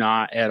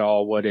not at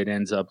all what it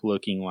ends up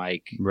looking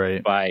like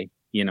right. by,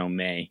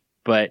 May.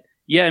 But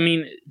Yeah, I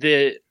mean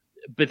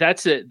but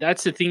that's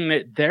the thing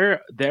that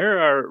there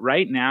are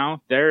right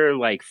now there are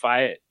like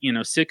 5,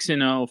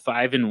 6-0,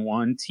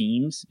 5-1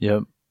 teams.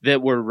 Yep.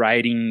 That were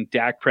riding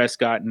Dak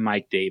Prescott and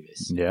Mike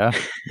Davis. Yeah.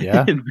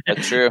 Yeah.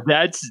 That's true.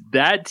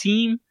 That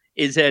team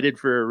is headed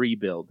for a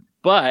rebuild.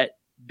 But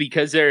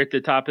because they're at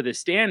the top of the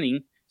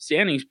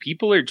standings,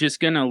 people are just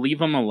going to leave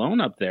them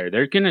alone up there.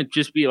 They're going to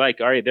just be like,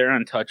 all right, they're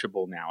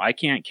untouchable now. I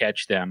can't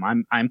catch them.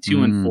 I'm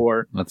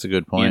 2-4. That's a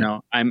good point.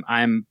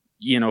 I'm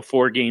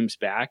 4 games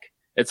back.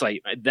 It's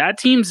like that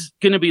team's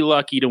going to be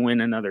lucky to win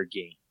another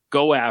game.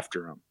 Go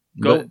after them.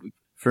 Go. But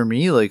for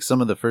me, like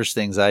some of the first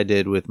things I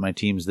did with my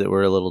teams that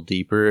were a little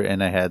deeper,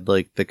 and I had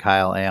like the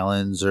Kyle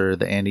Allens or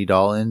the Andy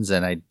Daltons,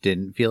 and I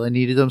didn't feel I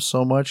needed them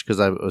so much because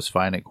I was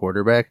fine at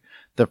quarterback.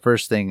 The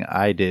first thing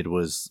I did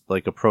was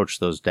like approach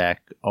those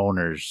Dak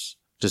owners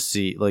to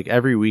see, like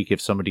every week if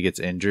somebody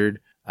gets injured,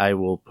 I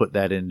will put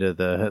that into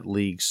the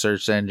league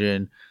search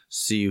engine,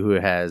 see who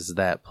has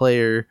that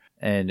player,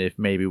 and if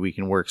maybe we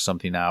can work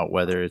something out,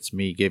 whether it's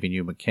me giving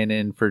you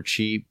McKinnon for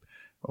cheap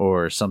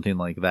or something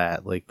like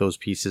that. Like those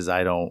pieces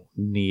I don't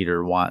need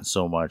or want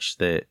so much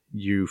that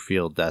you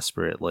feel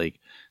desperate. Like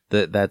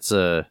that's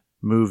a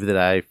move that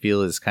I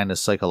feel is kind of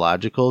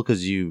psychological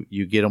because you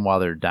get them while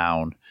they're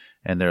down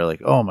and they're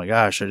like, oh my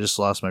gosh, I just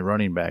lost my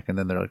running back. And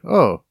then they're like,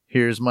 oh,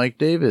 here's Mike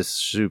Davis,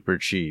 super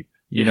cheap.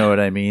 You know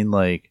what I mean?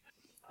 Like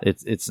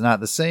it's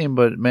not the same,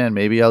 but man,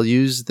 maybe I'll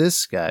use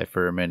this guy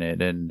for a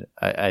minute. And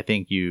I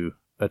think you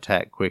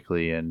attack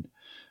quickly and,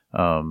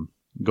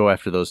 go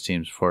after those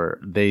teams before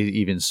they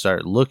even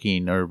start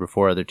looking or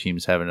before other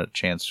teams having a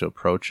chance to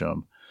approach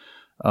them.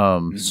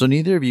 So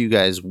neither of you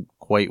guys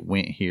quite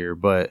went here,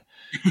 but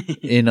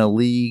in a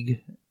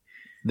league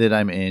that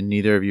I'm in,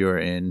 neither of you are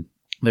in,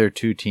 there are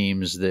 2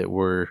 teams that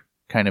were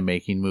kind of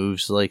making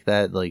moves like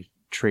that, like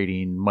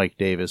trading Mike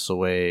Davis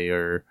away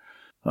or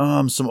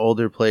some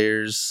older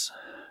players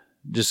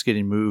just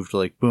getting moved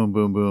like boom,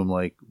 boom, boom,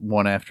 like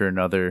one after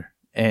another.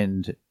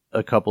 And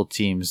a couple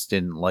teams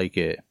didn't like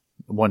it.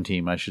 One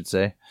team, I should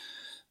say,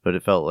 but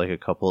it felt like a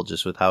couple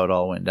just with how it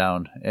all went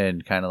down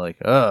and kind of like,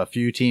 a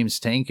few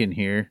teams tanking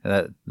here.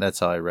 That's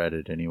how I read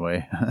it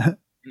anyway.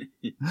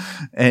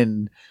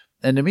 and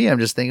to me, I'm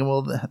just thinking,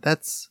 well,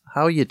 that's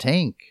how you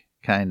tank,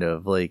 kind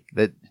of like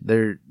that.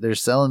 They're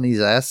selling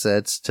these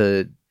assets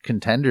to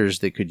contenders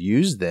that could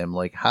use them.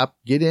 Like,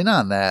 get in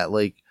on that.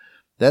 Like,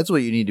 that's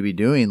what you need to be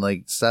doing.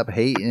 Like, stop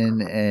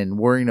hating and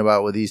worrying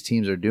about what these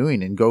teams are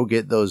doing and go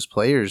get those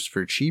players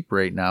for cheap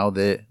right now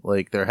that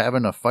like they're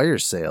having a fire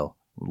sale.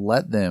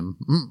 Let them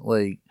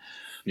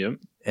Yep.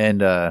 And,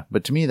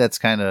 but to me, that's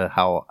kind of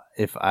how,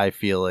 if I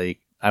feel like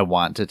I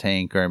want to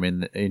tank or I'm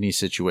in any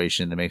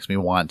situation that makes me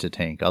want to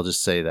tank, I'll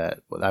just say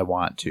that I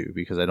want to,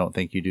 because I don't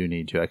think you do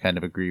need to. I kind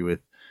of agree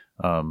with,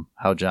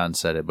 how John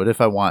said it, but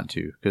if I want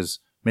to, because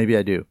maybe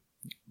I do,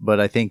 but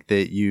I think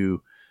that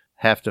you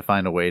have to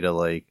find a way to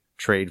like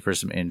trade for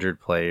some injured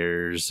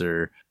players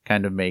or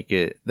kind of make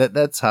it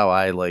that's how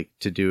I like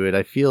to do it.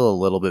 I feel a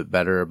little bit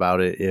better about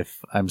it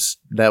if I'm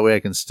that way. I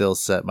can still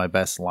set my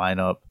best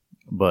lineup,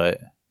 but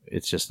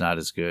it's just not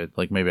as good.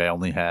 Like maybe I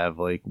only have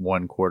like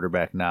one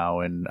quarterback now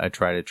and I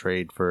try to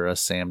trade for a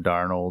Sam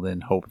Darnold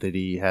and hope that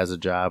he has a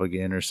job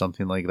again or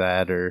something like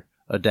that, or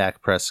a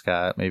Dak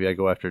Prescott. Maybe I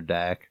go after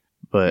Dak,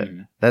 but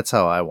that's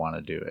how I want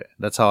to do it.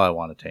 That's how I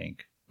want to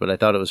tank. But I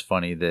thought it was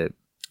funny that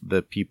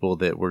the people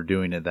that were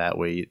doing it that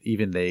way,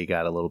 even they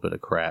got a little bit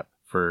of crap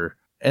for,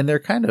 and they're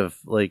kind of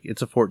like,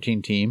 it's a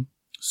 14 team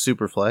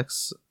super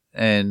flex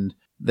and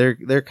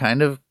they're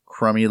kind of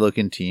crummy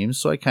looking teams.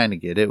 So I kind of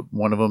get it.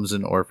 One of them's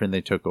an orphan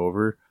they took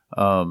over.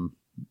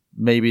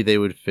 Maybe they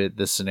would fit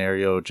the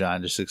scenario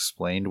John just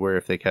explained where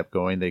if they kept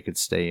going, they could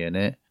stay in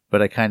it.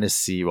 But I kind of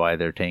see why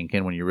they're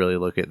tanking. When you really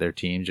look at their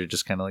teams, you're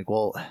just kind of like,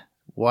 well,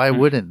 why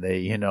wouldn't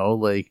they?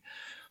 Like,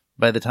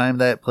 by the time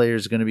that player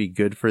is going to be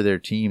good for their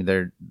team,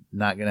 they're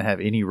not going to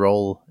have any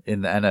role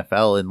in the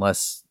NFL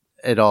unless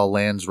it all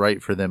lands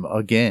right for them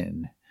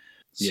again.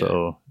 Yeah.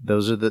 So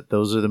those are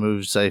the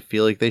moves I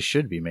feel like they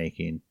should be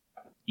making.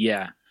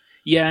 Yeah.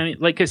 I mean,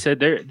 like I said,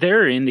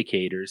 there are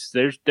indicators.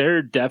 There's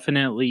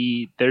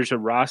a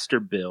roster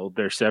build.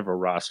 There's several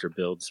roster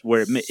builds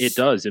where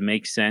it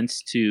makes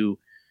sense to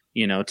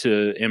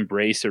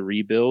embrace a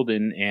rebuild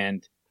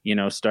and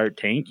start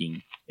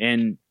tanking.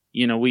 And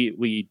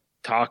we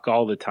talk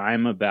all the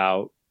time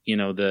about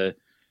the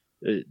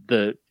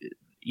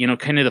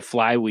kind of the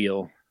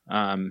flywheel,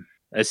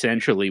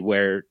 essentially,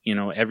 where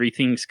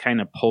everything's kind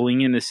of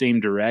pulling in the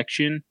same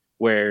direction,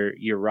 where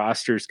your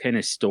roster's kind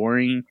of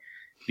storing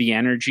the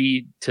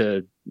energy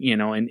to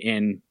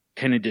and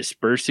kind of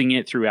dispersing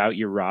it throughout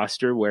your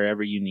roster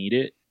wherever you need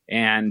it.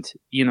 And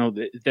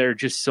there are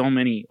just so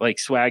many, like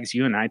Swags,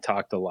 you and I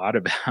talked a lot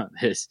about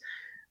this.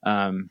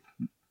 I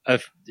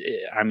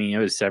mean, it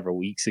was several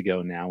weeks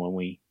ago now when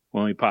we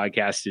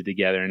podcasted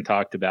together and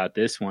talked about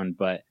this one,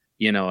 but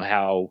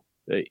how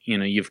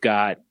you've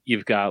got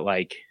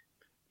like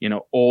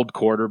old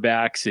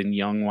quarterbacks and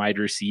young wide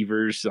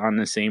receivers on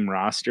the same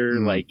roster,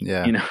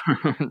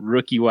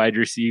 rookie wide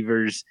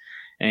receivers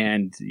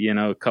and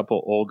a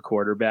couple old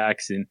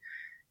quarterbacks, and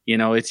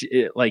It's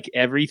like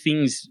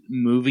everything's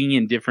moving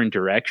in different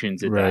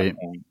directions at that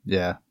point.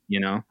 Yeah.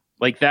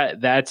 Like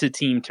that's a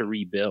team to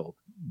rebuild.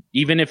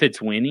 Even if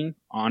it's winning,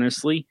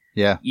 honestly.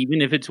 Yeah.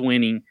 Even if it's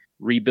winning,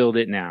 rebuild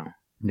it now.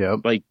 Yep.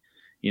 Like,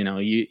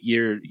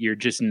 you're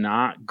just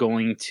not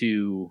going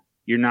to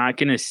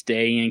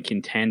stay in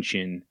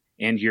contention,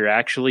 and you're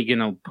actually going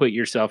to put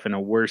yourself in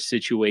a worse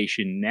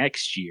situation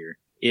next year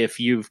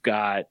if you've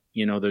got,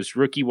 those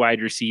rookie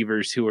wide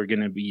receivers who are going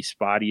to be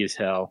spotty as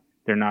hell.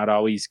 They're not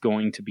always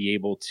going to be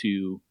able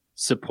to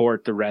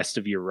support the rest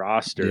of your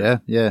roster. Yeah,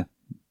 yeah.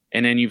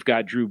 And then you've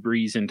got Drew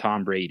Brees and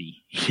Tom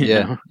Brady.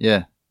 Yeah.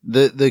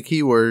 The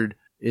key word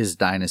is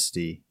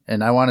dynasty.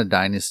 And I want a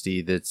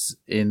dynasty that's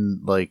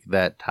in like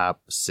that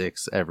top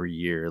 6 every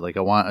year. Like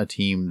I want a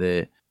team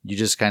that you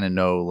just kind of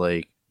know,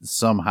 like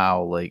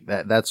somehow like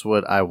that's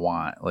what I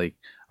want. Like,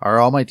 are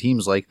all my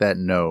teams like that?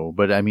 No.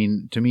 But I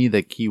mean, to me,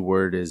 the key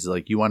word is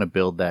like, you want to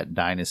build that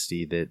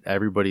dynasty that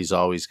everybody's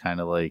always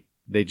kind of like,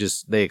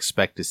 they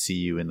expect to see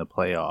you in the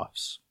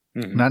playoffs.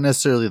 Mm-hmm. Not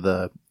necessarily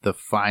the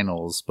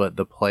finals, but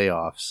the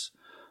playoffs.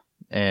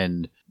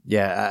 And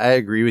yeah, I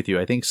agree with you.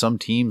 I think some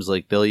teams,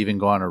 like, they'll even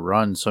go on a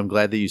run. So I'm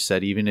glad that you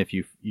said, even if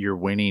you're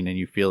winning and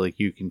you feel like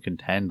you can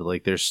contend,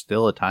 like, there's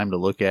still a time to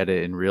look at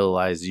it and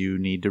realize you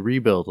need to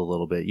rebuild a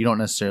little bit. You don't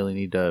necessarily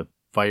need to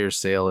fire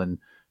sale and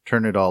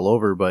turn it all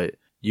over, but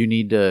you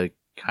need to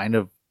kind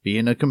of be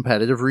in a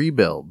competitive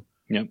rebuild.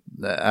 Yep.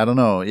 I don't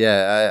know.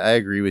 Yeah, I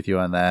agree with you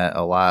on that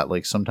a lot.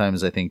 Like,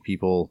 sometimes I think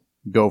people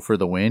go for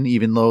the win,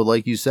 even though,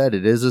 like you said,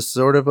 it is a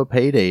sort of a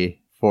payday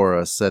for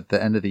us at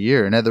the end of the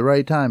year, and at the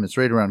right time. It's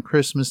right around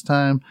Christmas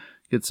time.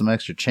 Get some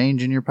extra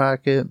change in your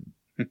pocket.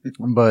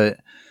 but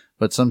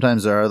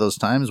sometimes there are those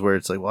times where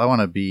it's like, well, I want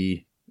to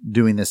be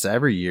doing this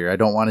every year. I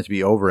don't want it to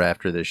be over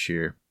after this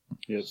year.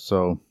 Yep.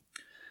 So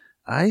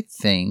I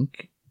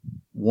think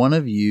one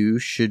of you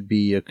should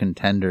be a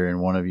contender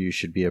and one of you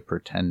should be a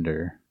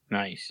pretender.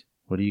 Nice.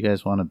 What do you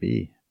guys want to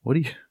be? What do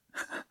you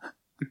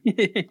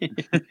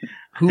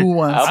Who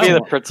wants I'll be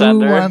the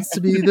pretender. Who wants to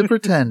be the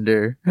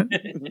pretender?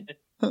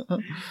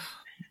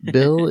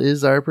 Bill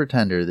is our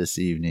pretender this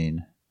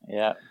evening.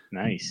 Yeah.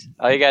 Nice.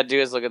 All you gotta do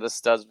is look at the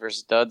studs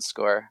versus duds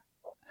score.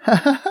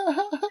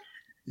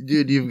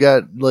 Dude, you've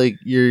got, like,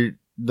 you're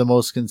the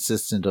most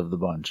consistent of the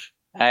bunch.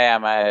 I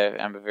am.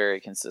 I'm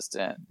very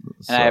consistent.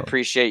 And I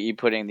appreciate you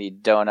putting the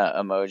donut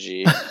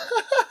emoji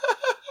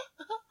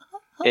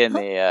in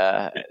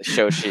the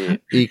show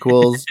sheet.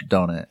 Equals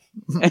donut.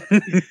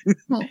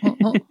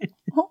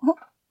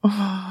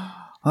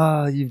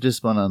 You've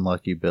just been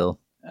unlucky, Bill.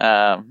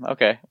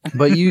 Okay.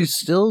 But you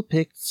still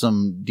picked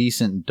some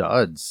decent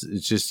duds.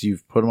 It's just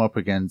you've put them up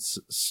against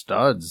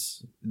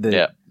studs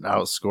that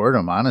outscored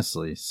them,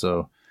 honestly.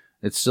 So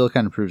it still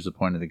kind of proves the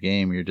point of the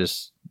game. You're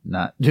just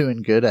not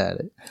doing good at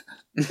it.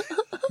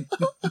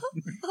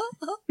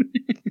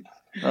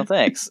 Well,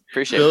 thanks.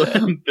 Appreciate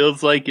that.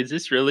 Bill's like, is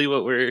this really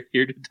what we're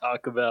here to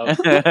talk about?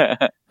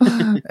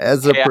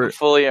 I'm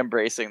fully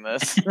embracing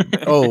this.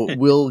 Oh,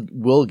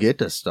 we'll get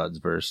to studs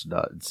versus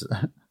duds.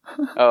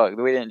 Oh,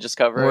 we didn't just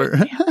cover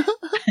it.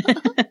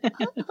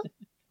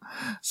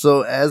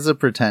 So as a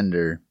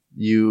pretender,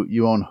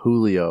 you own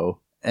Julio,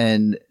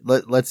 and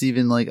let's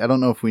even, like, I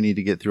don't know if we need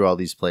to get through all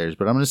these players,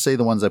 but I'm going to say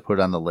the ones I put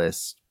on the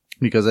list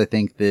because I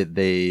think that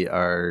they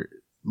are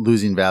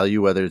losing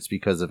value, whether it's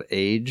because of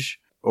age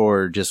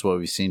or just what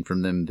we've seen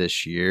from them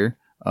this year.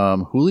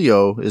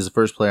 Julio is the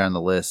first player on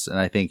the list, and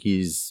I think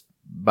he's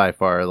by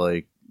far,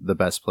 like, the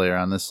best player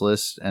on this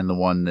list and the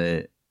one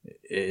that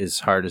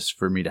is hardest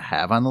for me to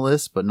have on the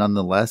list. But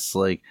nonetheless,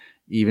 like,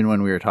 even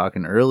when we were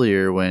talking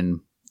earlier,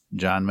 when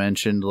John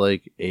mentioned,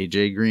 like,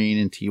 AJ Green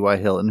and T.Y.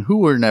 Hilton, who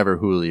were never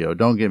Julio,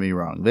 don't get me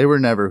wrong, they were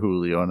never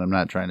Julio, and I'm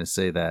not trying to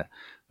say that,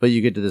 but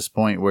you get to this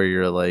point where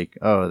you're like,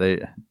 oh,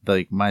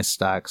 my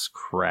stocks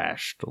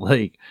crashed,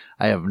 like,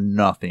 I have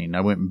nothing,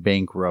 I went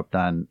bankrupt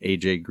on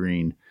AJ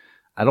Green.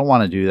 I don't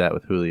want to do that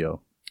with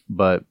Julio,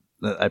 but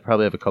I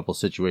probably have a couple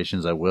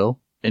situations I will.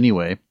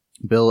 Anyway,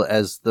 Bill,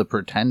 as the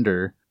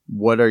pretender,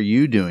 what are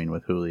you doing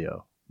with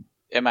Julio?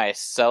 Am I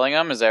selling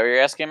him? Is that what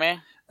you're asking me?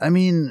 I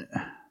mean,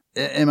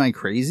 am I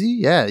crazy?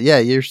 Yeah,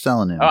 you're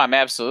selling him. Oh, I'm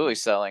absolutely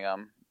selling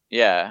him.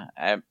 Yeah,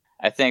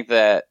 I think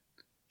that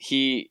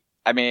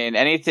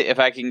anything, if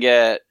I can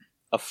get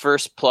a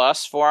first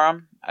plus for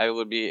him, I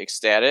would be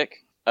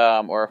ecstatic.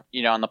 Or,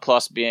 on the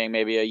plus being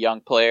maybe a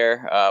young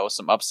player with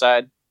some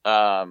upside.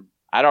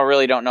 I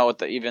don't know what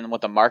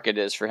the market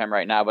is for him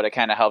right now, but it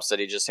kind of helps that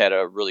he just had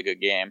a really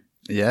good game.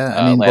 Yeah,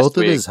 I mean, both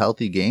of his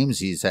healthy games,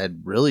 he's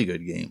had really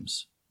good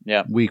games.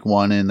 Yeah, week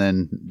 1 and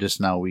then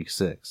just now week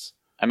 6.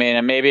 I mean,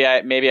 and maybe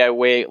I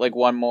wait like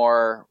one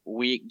more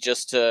week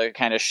just to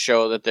kind of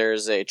show that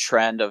there's a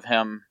trend of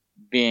him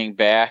being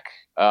back.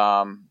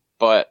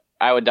 But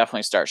I would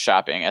definitely start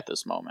shopping at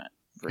this moment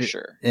for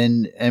sure.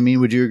 And I mean,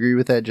 would you agree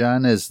with that,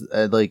 John? As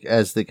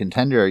the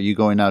contender, are you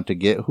going out to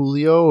get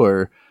Julio,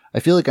 or? I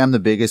feel like I'm the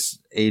biggest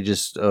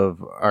ageist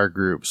of our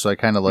group, so I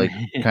kind of like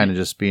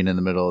just being in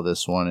the middle of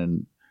this one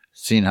and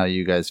seeing how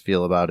you guys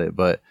feel about it.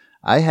 But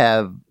I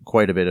have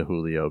quite a bit of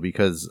Julio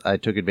because I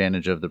took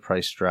advantage of the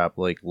price drop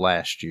like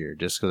last year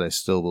just because I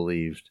still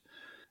believed.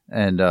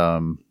 And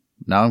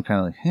now I'm kind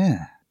of like,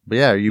 But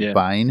yeah, are you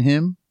buying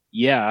him?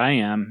 Yeah, I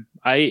am.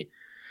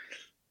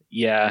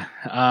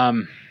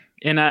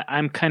 And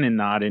I'm kind of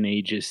not an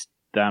ageist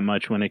that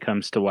much when it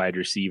comes to wide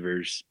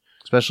receivers.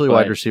 Especially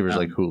wide receivers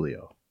like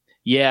Julio.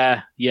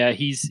 Yeah,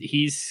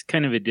 he's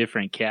kind of a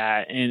different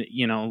cat. And,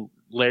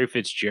 Larry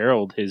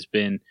Fitzgerald has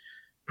been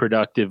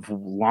productive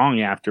long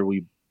after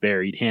we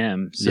buried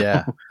him. So.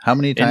 Yeah. How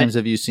many times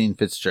have you seen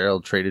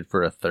Fitzgerald traded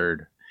for a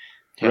third?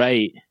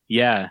 Right.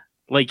 Yeah.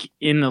 Like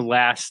in the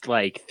last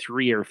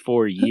 3 or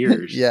 4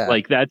 years. Yeah.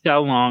 Like that's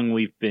how long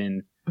we've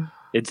been.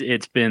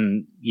 It's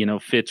been,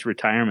 Fitz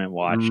retirement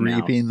watch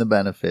reaping the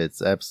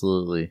benefits.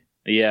 Absolutely.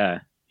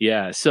 Yeah.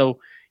 Yeah. So,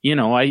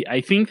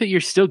 I think that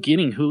you're still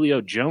getting Julio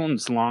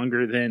Jones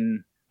longer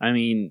than,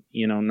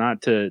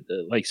 not to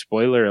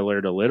spoiler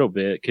alert a little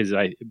bit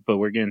but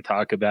we're going to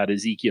talk about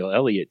Ezekiel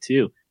Elliott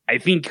too. I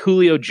think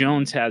Julio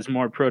Jones has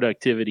more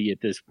productivity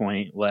at this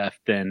point left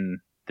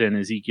than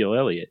Ezekiel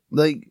Elliott.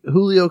 Like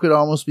Julio could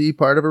almost be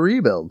part of a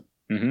rebuild.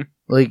 Mm-hmm.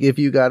 Like if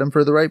you got him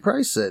for the right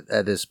price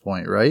at this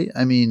point, right?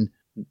 I mean,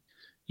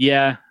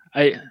 yeah,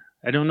 I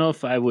don't know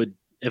if I would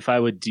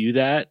do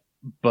that,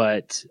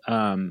 but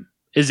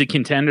is a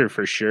contender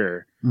for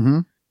sure. Mm-hmm.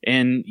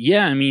 And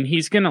yeah,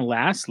 he's going to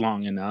last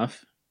long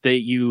enough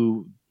that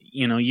you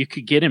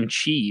could get him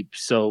cheap.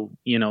 So,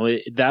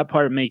 that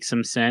part makes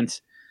some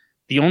sense.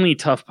 The only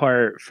tough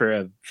part for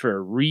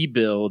a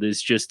rebuild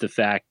is just the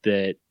fact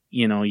that,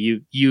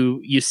 you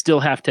still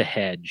have to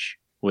hedge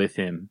with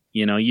him.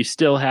 You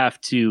still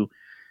have to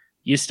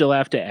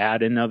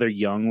add another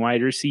young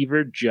wide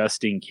receiver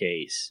just in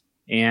case.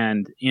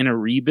 And in a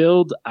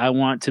rebuild, I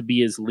want to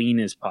be as lean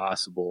as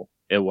possible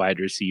at wide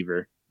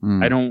receiver.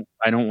 I don't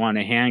want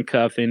to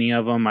handcuff any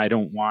of them. I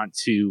don't want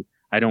to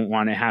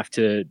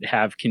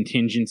have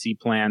contingency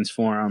plans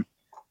for them.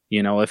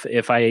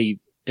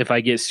 If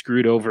I get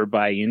screwed over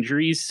by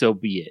injuries, so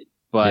be it.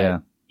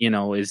 But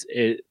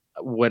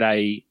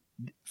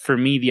for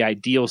me, the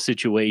ideal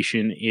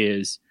situation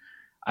is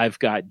I've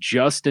got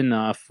just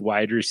enough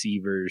wide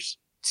receivers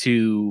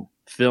to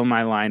fill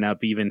my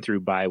lineup even through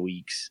bye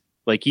weeks.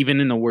 Like even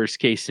in the worst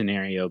case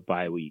scenario,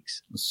 bye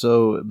weeks.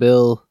 So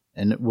Bill,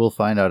 and we'll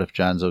find out if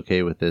John's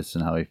okay with this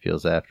and how he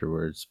feels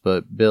afterwards.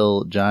 But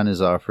Bill, John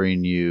is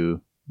offering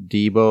you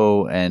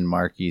Debo and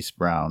Marquise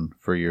Brown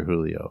for your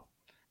Julio.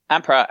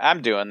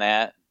 I'm doing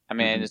that.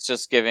 It's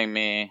just giving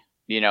me,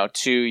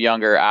 2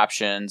 younger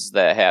options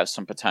that have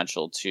some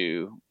potential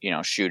to,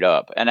 shoot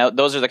up. And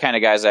those are the kind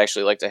of guys I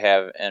actually like to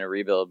have in a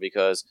rebuild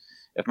because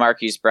if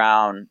Marquise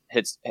Brown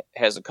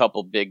has a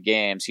couple big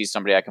games, he's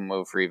somebody I can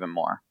move for even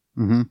more.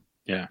 Mm-hmm.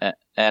 Yeah.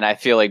 And I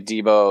feel like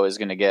Debo is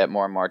going to get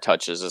more and more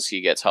touches as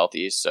he gets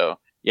healthy. So,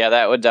 yeah,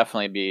 that would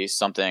definitely be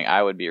something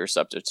I would be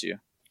receptive to.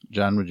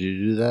 John, would you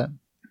do that?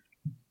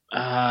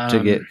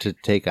 To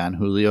take on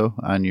Julio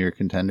on your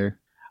contender?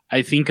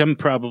 I think I'm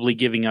probably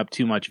giving up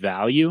too much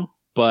value,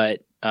 but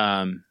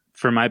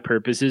for my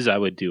purposes, I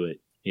would do it.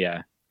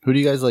 Yeah. Who do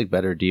you guys like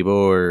better, Debo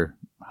or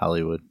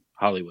Hollywood?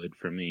 Hollywood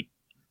for me.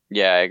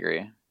 Yeah, I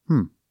agree.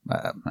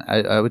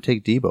 I would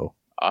take Debo.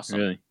 Awesome.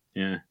 Really?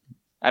 Yeah.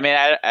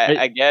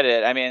 I get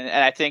it. And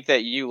I think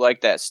that you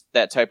like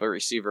that type of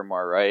receiver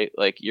more, right?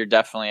 Like you're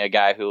definitely a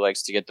guy who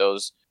likes to get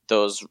those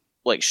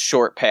like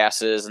short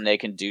passes and they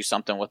can do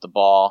something with the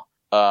ball.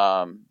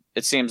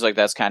 It seems like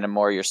that's kind of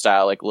more your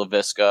style, like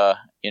LaVisca,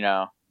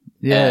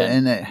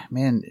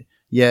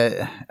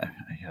 Yeah,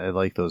 I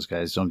like those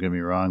guys. Don't get me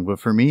wrong, but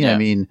for me,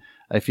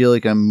 I feel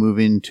like I'm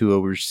moving to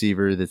a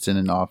receiver that's in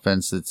an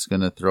offense that's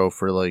going to throw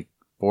for like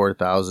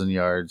 4,000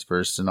 yards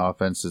versus an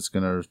offense that's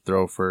going to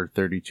throw for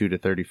 32 to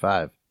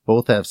 35.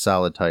 Both have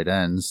solid tight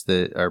ends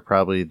that are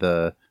probably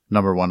the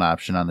number one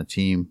option on the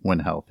team when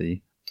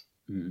healthy.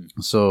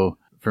 So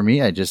for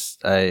me, I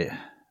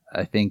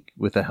think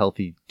with a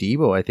healthy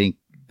Debo, I think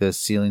the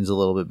ceiling's a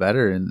little bit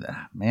better. And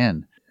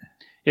man,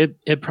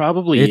 it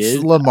probably is.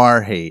 It's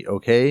Lamar hate.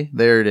 Okay,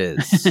 there it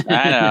is.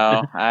 I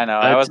know.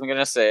 I wasn't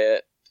gonna say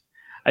it.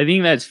 I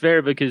think that's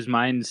fair because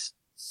mine's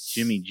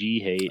Jimmy G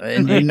hate,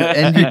 and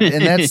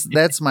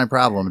that's my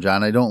problem,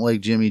 John. I don't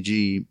like Jimmy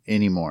G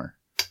anymore.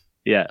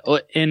 Yeah,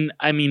 and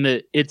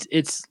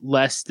it's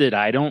less that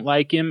I don't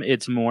like him;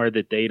 it's more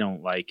that they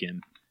don't like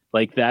him.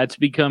 Like that's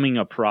becoming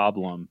a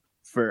problem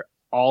for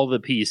all the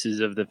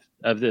pieces of the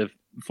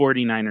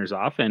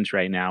 49ers offense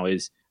right now.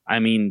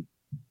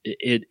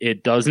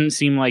 It doesn't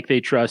seem like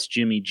they trust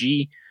Jimmy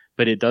G,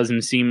 but it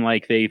doesn't seem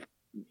like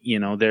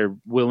they're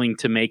willing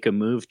to make a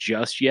move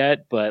just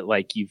yet. But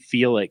like you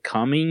feel it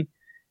coming.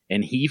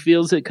 And he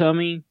feels it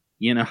coming,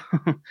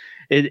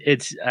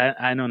 it's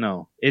I don't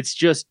know. It's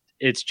just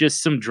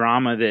some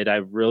drama that I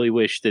really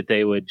wish that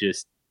they would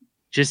just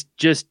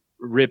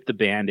rip the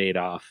Band-Aid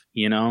off,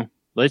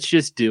 Let's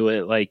just do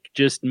it. Like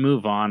just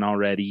move on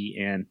already.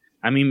 And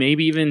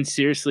maybe even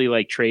seriously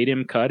like trade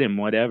him, cut him,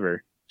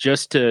 whatever.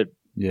 Just to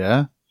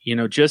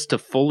just to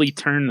fully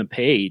turn the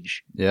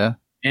page. Yeah.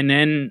 And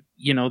then,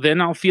 then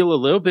I'll feel a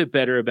little bit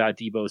better about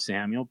Deebo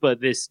Samuel.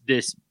 But this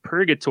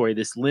purgatory,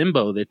 this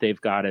limbo that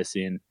they've got us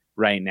in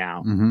right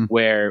now,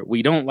 where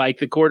we don't like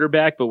the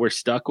quarterback, but we're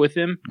stuck with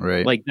him.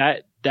 Right. Like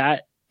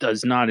that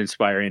does not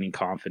inspire any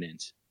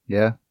confidence.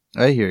 Yeah,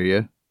 I hear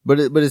you. But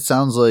it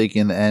sounds like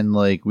in the end,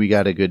 like we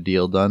got a good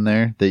deal done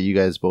there that you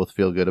guys both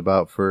feel good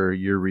about for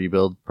your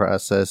rebuild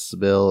process,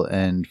 Bill,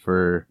 and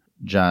for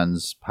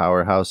John's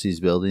powerhouse he's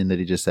building that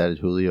he just added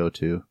Julio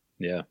to.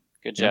 Yeah.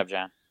 Good job,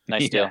 John.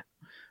 Nice deal.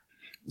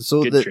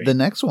 So the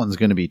next one's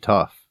going to be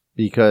tough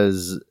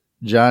because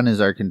John is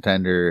our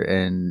contender,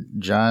 and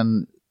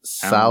John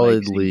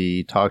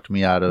solidly talked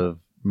me out of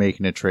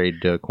making a trade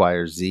to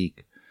acquire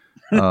Zeke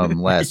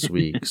last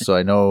week. So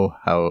I know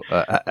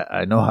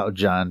how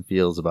John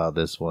feels about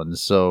this one.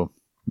 So,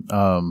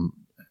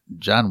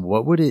 John,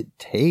 what would it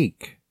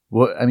take?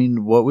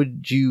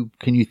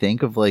 Can you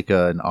think of like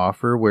an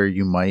offer where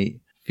you might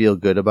feel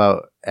good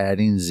about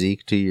adding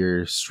Zeke to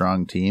your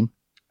strong team?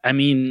 I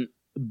mean,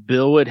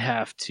 Bill would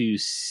have to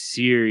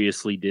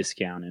seriously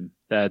discount him.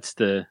 That's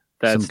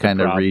some kind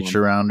of reach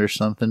around or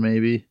something,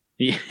 maybe.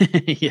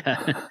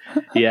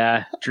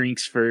 Yeah.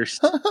 Drinks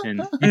first,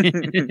 and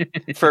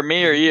for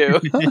me or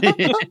you.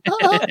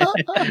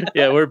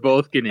 Yeah, we're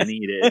both gonna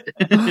need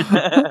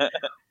it.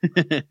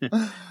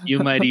 You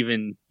might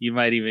even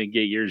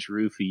get yours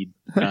roofied.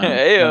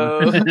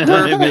 Heyo.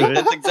 Perfect.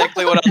 That's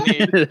exactly what I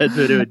need. That's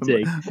what it would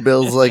take.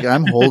 Bill's like,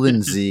 I'm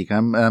holding Zeke.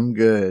 I'm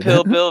good.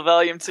 Bill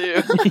Volume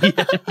 2.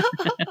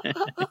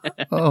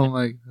 Oh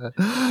my god.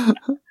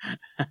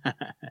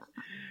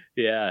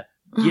 Yeah.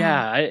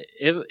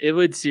 It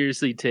would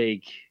seriously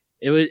take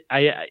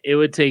it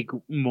would take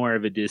more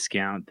of a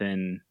discount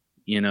than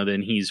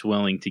he's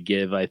willing to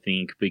give, I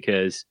think,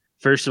 because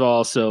first of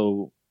all,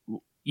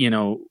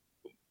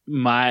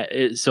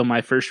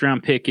 my first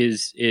round pick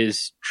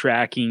is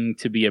tracking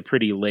to be a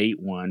pretty late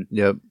one.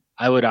 Yep.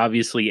 I would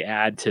obviously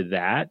add to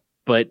that,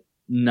 but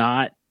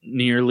not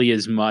nearly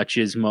as much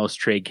as most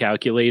trade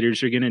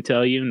calculators are going to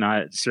tell you.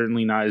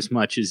 Certainly not as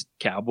much as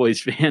Cowboys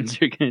fans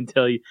are going to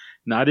tell you.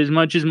 Not as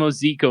much as most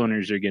Zeke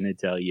owners are going to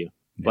tell you.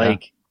 Yeah.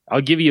 Like,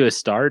 I'll give you a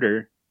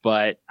starter,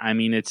 but I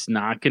mean, it's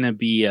not going to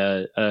be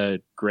a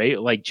great,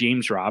 like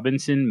James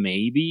Robinson,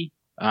 maybe.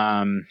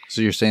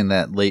 So you're saying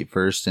that late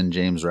first and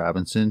James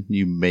Robinson,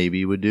 you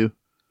maybe would do?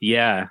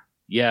 Yeah.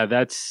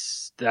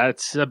 That's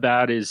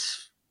about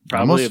as probably. I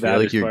almost about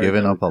feel like you're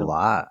giving up a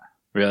lot.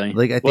 Really?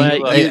 Like, I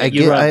think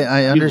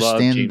I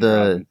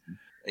understand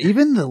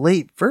even the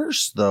late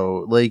first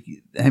though. Like,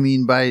 I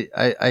mean,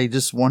 I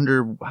just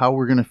wonder how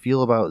we're gonna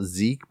feel about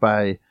Zeke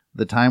by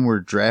the time we're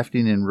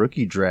drafting in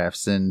rookie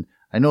drafts. And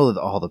I know that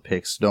all the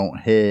picks don't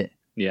hit.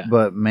 Yeah.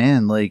 But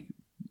man, like,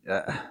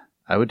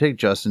 I would take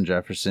Justin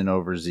Jefferson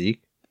over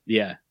Zeke.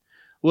 Yeah.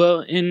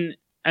 Well,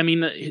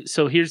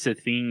 so here's the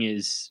thing: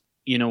 is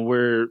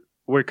we're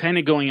kind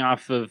of going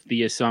off of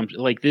the assumption,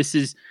 like this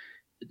is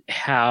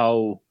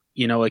how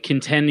a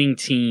contending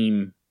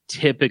team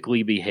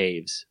typically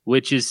behaves,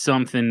 which is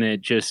something that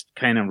just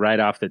kind of right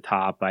off the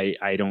top,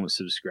 I don't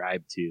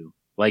subscribe to.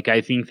 Like,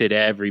 I think that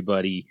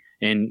everybody,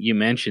 and you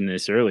mentioned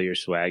this earlier,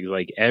 Swag,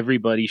 like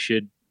everybody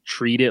should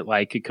treat it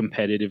like a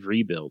competitive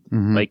rebuild.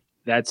 Mm-hmm. Like,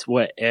 that's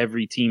what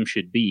every team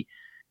should be.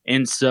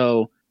 And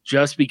so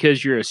just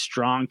because you're a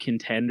strong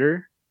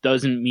contender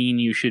doesn't mean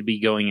you should be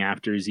going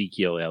after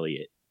Ezekiel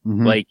Elliott.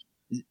 Mm-hmm. Like,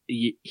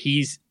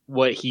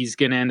 what he's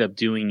going to end up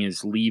doing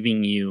is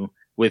leaving you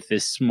with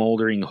this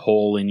smoldering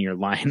hole in your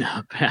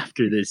lineup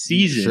after this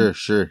season.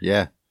 Sure.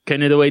 Yeah.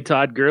 Kind of the way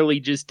Todd Gurley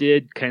just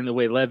did, kind of the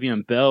way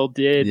Le'Veon Bell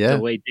did, yeah.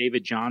 The way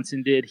David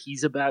Johnson did.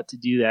 He's about to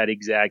do that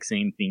exact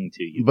same thing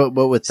to you. But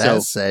with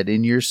that said,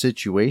 in your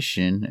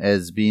situation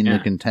as being the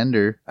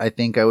contender, I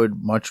think I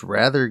would much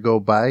rather go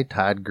buy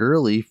Todd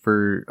Gurley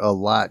for a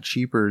lot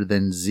cheaper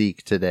than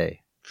Zeke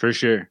today. For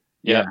sure.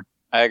 Yeah.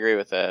 I agree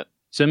with that.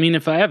 So, I mean,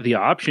 if I have the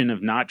option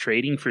of not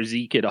trading for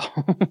Zeke at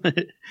all,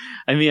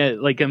 I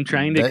mean, I'm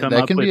trying to come up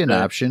with... That can be an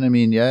option. I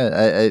mean,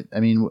 yeah. I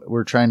mean,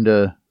 we're trying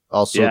to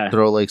also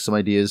throw, like, some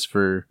ideas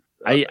for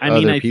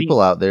other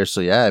people out there.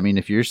 So, yeah, I mean,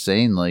 if you're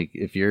saying, like,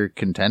 if you're a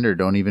contender,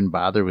 don't even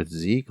bother with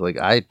Zeke, like,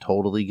 I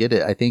totally get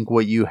it. I think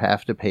what you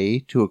have to pay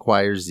to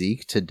acquire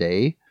Zeke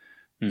today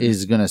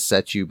is going to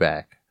set you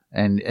back.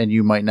 And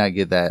you might not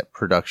get that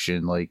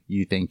production like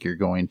you think you're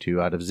going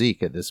to out of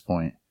Zeke at this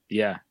point.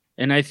 Yeah.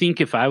 And I think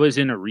if I was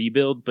in a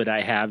rebuild, but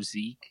I have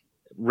Zeke,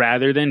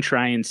 rather than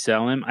try and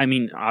sell him, I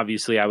mean,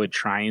 obviously I would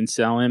try and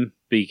sell him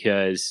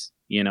because,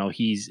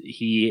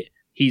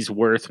 he's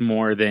worth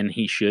more than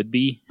he should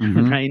be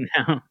right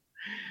now.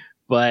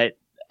 But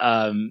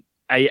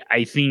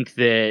I think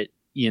that,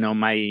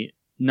 my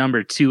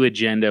number 2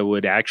 agenda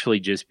would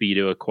actually just be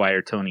to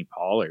acquire Tony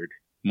Pollard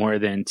more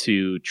than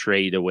to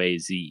trade away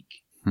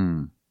Zeke.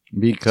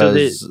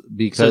 Because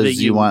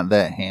you want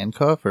that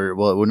handcuff, or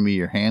well, it wouldn't be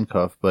your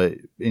handcuff, but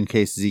in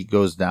case Zeke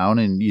goes down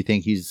and you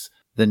think he's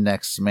the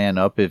next man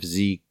up if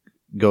Zeke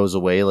goes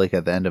away, like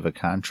at the end of a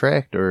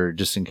contract, or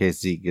just in case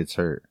Zeke gets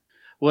hurt.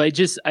 Well,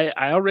 I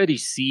already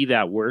see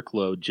that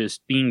workload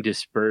just being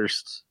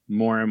dispersed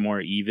more and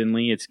more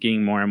evenly. It's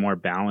getting more and more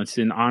balanced.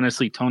 And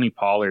honestly, Tony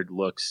Pollard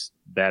looks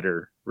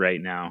better right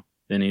now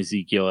than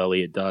Ezekiel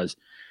Elliott does.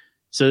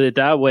 So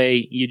that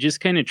way you just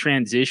kind of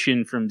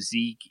transition from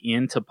Zeke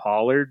into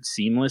Pollard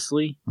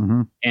seamlessly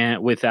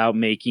and without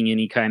making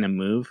any kind of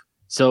move.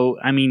 So,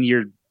 I mean,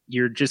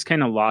 you're just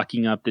kind of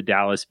locking up the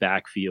Dallas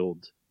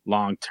backfield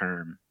long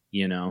term,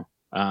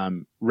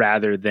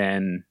 rather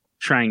than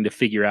trying to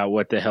figure out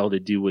what the hell to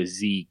do with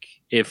Zeke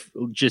if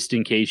just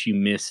in case you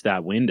miss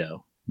that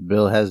window.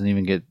 Bill hasn't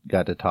even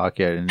got to talk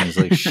yet, and he's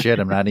like, shit,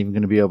 I'm not even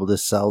going to be able to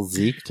sell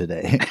Zeke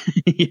today.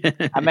 Yeah.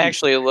 I'm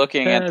actually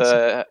looking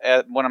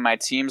at one of my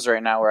teams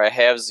right now where I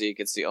have Zeke.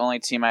 It's the only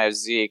team I have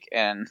Zeke,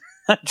 and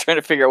I'm trying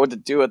to figure out what to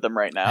do with them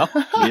right now.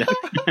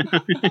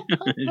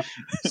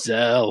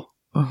 Sell.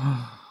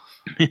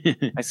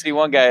 I see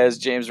one guy has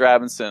James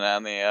Robinson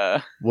on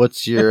the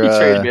what's your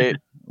trade bait.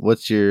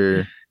 What's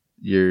your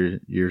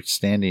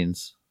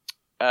standings?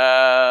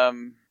 That's a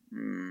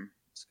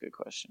good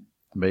question.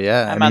 But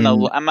yeah, I'm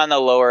on the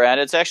lower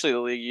end. It's actually the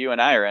league you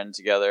and I are in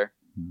together.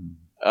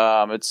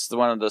 It's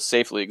one of the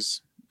safe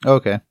leagues.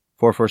 Okay,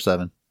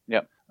 447.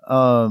 Yep.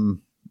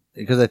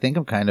 Because I think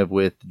I'm kind of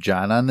with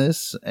John on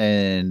this,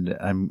 and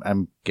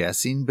I'm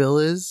guessing Bill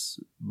is,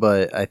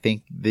 but I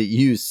think that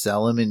you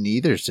sell him in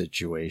either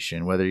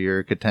situation, whether you're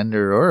a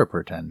contender or a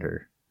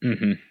pretender.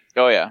 Mm-hmm.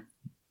 Oh yeah.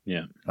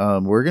 Yeah.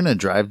 We're gonna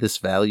drive this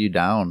value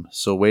down,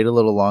 so wait a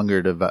little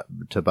longer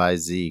to buy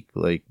Zeke.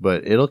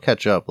 But it'll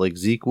catch up.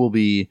 Zeke will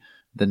be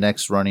the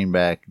next running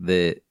back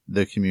that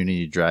the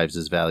community drives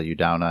his value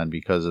down on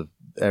because of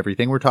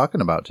everything we're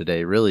talking about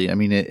today. Really, I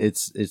mean,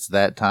 it's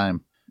that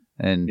time,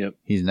 and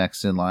he's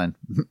next in line.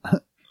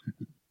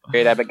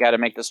 Great, I've got to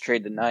make this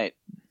trade tonight.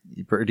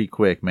 Pretty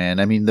quick, man.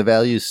 I mean, the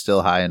value is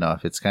still high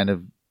enough. It's kind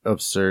of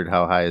absurd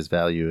how high his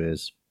value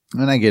is,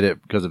 and I get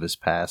it because of his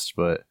past.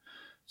 But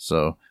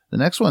so the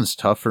next one's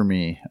tough for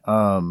me.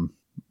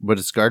 But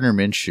it's Gardner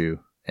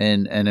Minshew,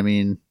 and I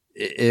mean,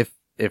 if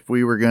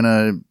we were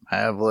gonna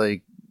have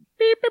beep,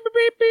 beep,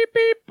 beep, beep,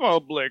 beep,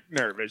 public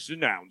nervous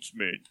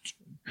announcement.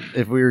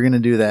 If we were gonna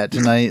do that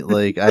tonight,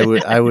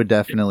 I would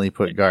definitely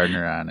put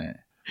Gardner on it.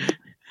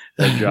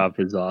 That drop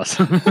is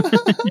awesome.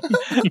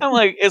 I'm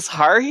like, is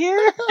Har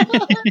here?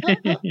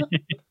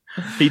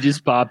 He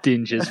just popped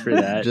in just for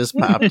that. Just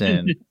popped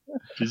in.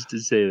 Just to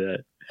say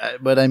that.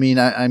 But I mean,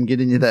 I'm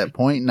getting to that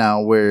point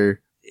now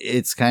where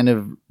it's kind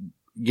of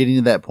getting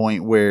to that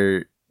point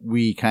where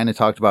we kind of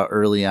talked about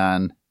early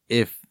on,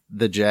 if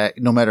the Jack,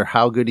 no matter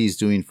how good he's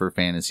doing for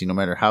fantasy, no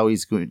matter how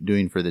he's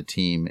doing for the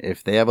team,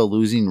 if they have a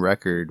losing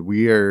record,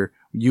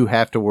 you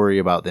have to worry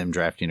about them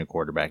drafting a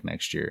quarterback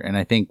next year. And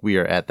I think we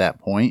are at that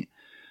point.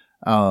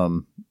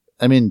 I'm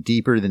in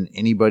deeper than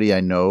anybody I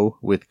know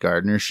with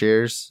Gardner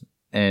shares,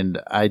 and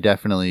I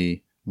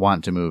definitely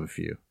want to move a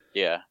few.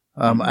 Yeah.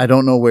 I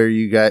don't know where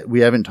you guys,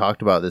 we haven't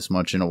talked about this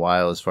much in a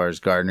while as far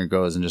as Gardner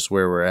goes and just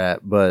where we're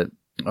at, but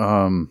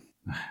I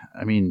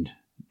mean,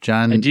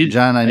 John,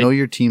 I know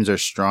your teams are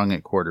strong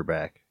at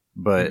quarterback,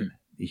 but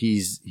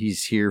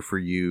he's here for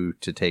you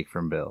to take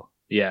from Bill.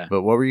 Yeah.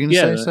 But what were you going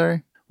to say?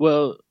 Sorry.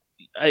 Well,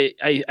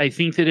 I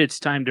think that it's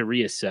time to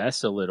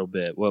reassess a little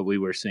bit what we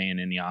were saying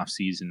in the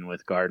offseason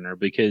with Gardner,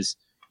 because,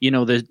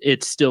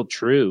 it's still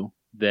true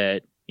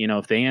that,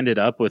 if they ended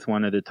up with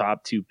one of the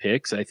top 2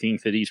 picks, I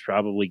think that he's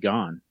probably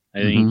gone.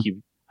 I think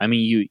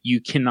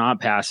you cannot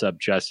pass up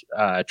just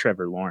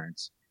Trevor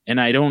Lawrence. And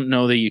I don't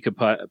know that you could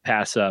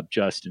pass up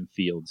Justin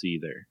Fields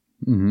either.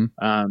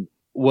 Mm-hmm.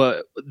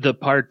 What the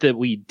part that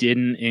we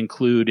didn't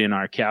include in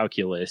our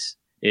calculus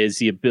is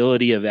the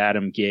ability of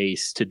Adam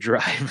Gase to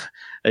drive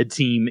a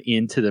team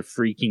into the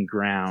freaking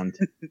ground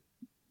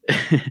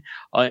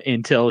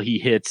until he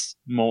hits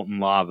molten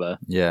lava.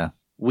 Yeah.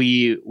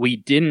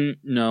 We didn't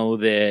know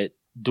that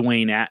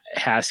Dwayne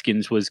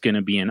Haskins was going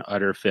to be an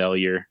utter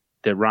failure,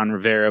 that Ron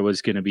Rivera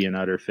was going to be an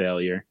utter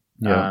failure.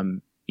 Yeah.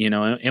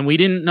 And we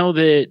didn't know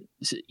that,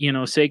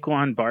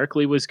 Saquon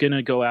Barkley was going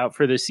to go out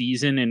for the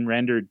season and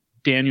render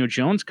Daniel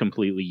Jones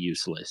completely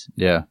useless.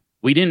 Yeah.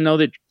 We didn't know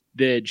that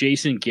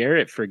Jason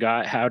Garrett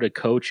forgot how to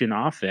coach an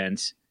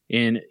offense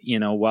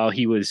while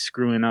he was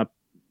screwing up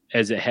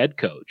as a head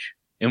coach.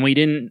 And we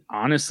didn't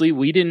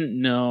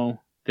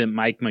know that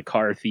Mike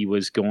McCarthy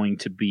was going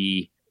to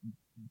be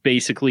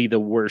basically the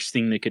worst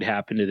thing that could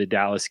happen to the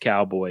Dallas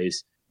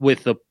Cowboys,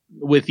 with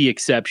the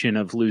exception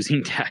of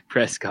losing Dak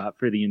Prescott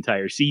for the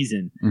entire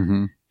season.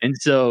 Mm-hmm.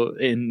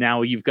 And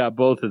now you've got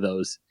both of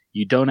those.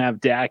 You don't have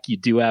Dak, you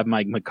do have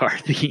Mike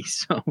McCarthy.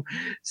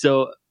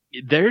 So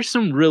there's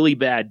some really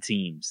bad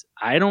teams.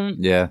 I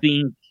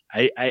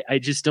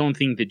just don't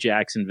think that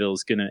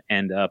Jacksonville's going to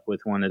end up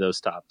with one of those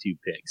top 2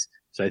 picks.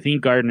 So I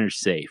think Gardner's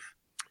safe.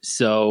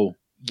 So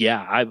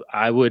yeah,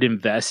 I would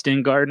invest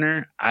in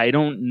Gardner. I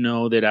don't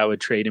know that I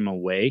would trade him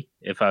away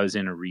if I was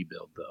in a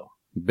rebuild, though.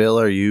 Bill,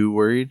 are you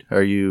worried? What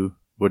are you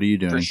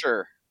doing? For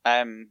sure.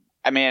 I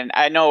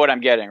know what I'm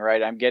getting,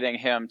 right? I'm getting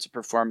him to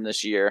perform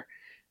this year,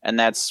 and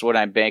that's what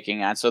I'm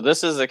banking on. So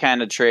this is the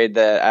kind of trade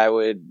that I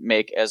would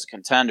make as a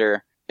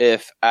contender.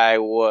 if I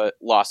would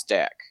lost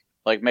Dak.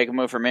 Like, make a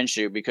move for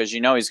Minshew because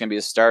you know he's going to be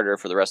the starter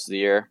for the rest of the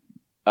year.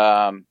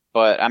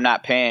 But I'm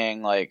not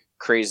paying like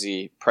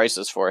crazy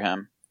prices for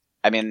him.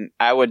 I mean,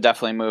 I would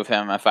definitely move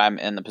him if I'm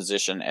in the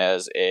position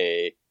as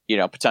a,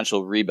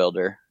 potential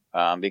rebuilder,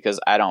 because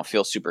I don't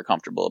feel super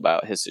comfortable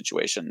about his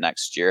situation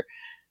next year.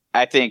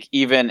 I think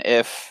even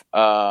if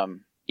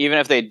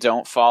they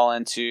don't fall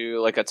into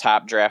like a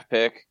top draft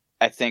pick,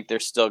 I think they're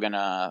still going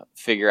to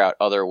figure out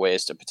other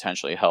ways to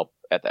potentially help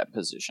at that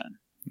position.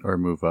 Or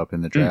move up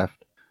in the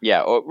draft.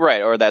 Yeah,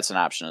 right. Or that's an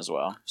option as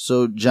well.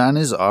 So John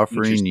is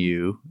offering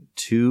you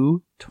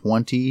 2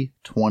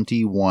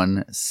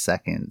 2021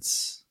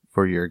 seconds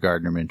for your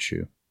Gardner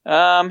Minshew.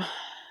 I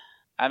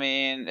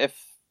mean, if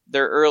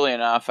they're early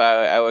enough,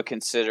 I would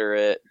consider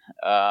it.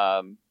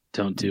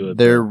 Don't do it.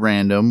 They're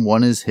random.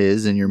 One is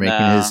his, and you're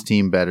making his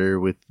team better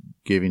with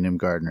giving him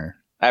Gardner.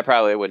 I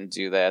probably wouldn't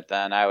do that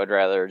then. I would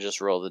rather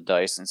just roll the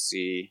dice and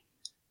see.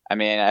 I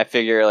mean, I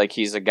figure like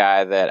he's a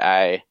guy that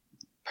I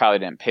probably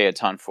didn't pay a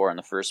ton for in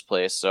the first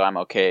place, so I'm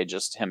okay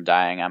just him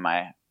dying on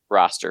my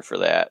roster for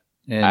that.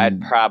 And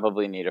I'd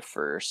probably need a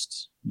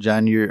first.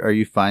 John, are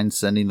you fine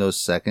sending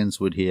those seconds?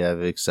 Would he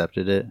have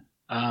accepted it?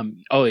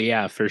 Oh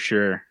yeah, for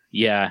sure.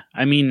 Yeah,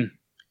 I mean,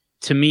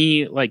 to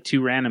me, like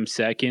 2 random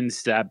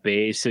seconds, that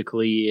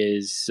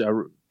basically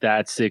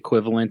that's the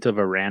equivalent of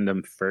a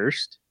random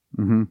first.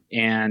 Mm-hmm.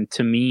 And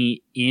to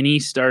me, any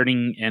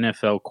starting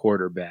NFL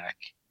quarterback,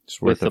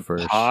 with the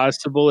first.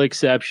 possible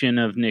exception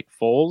of Nick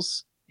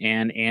Foles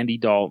and Andy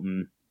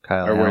Dalton,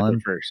 Kyle are Allen. worth the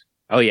first.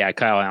 Oh yeah,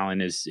 Kyle Allen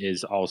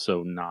is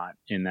also not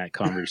in that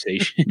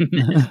conversation.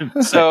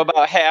 So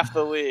about half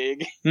the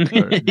league.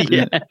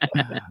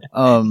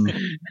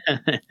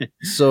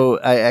 So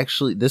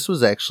this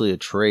was actually a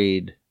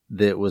trade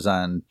that was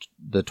on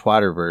the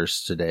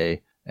Twatterverse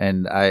today,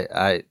 and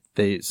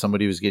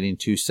somebody was getting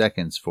 2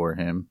 seconds for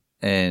him,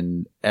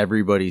 and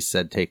everybody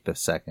said take the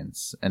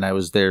seconds, and I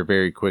was there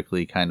very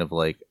quickly, kind of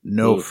like,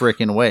 no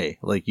freaking way,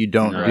 like you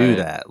don't do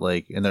that,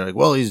 like, and they're like,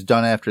 well, he's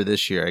done after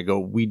this year. I go,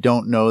 we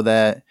don't know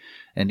that,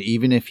 and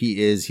even if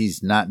he is,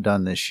 he's not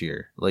done this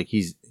year. Like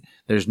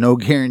there's no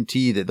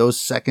guarantee that those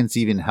seconds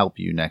even help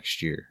you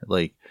next year.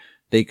 Like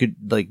they could,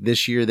 like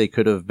this year they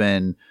could have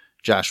been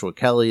Joshua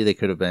Kelly, they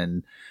could have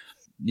been,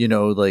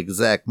 like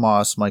Zach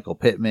Moss, Michael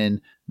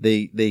Pittman.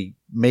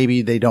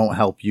 Maybe they don't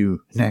help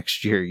you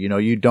next year.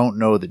 You don't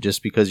know that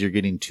just because you're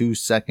getting 2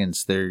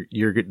 seconds there,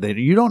 you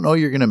don't know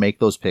you're going to make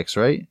those picks,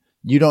 right?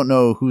 You don't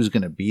know who's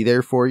going to be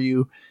there for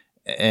you,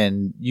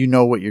 and you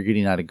know what you're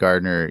getting out of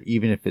Gardner,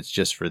 even if it's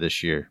just for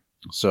this year.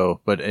 So,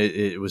 but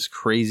it was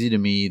crazy to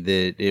me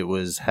that it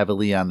was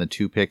heavily on the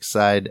 2-pick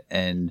side,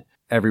 and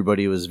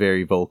everybody was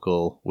very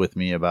vocal with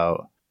me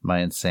about my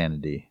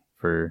insanity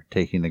for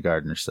taking the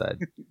Gardner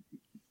side.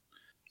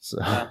 So,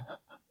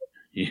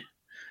 yeah.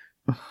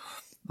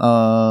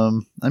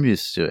 I'm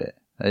used to it.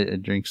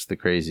 It drinks the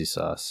crazy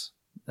sauce.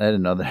 I had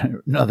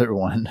another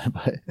one,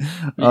 but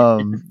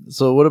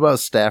so what about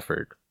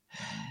Stafford?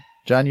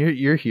 John,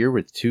 you're here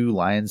with 2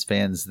 Lions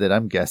fans that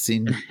I'm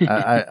guessing.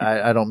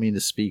 I don't mean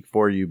to speak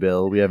for you,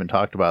 Bill. We haven't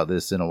talked about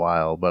this in a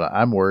while, but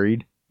I'm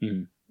worried.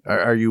 Mm.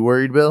 Are you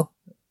worried, Bill?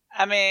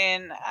 I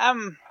mean,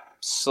 I'm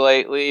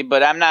slightly,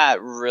 but I'm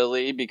not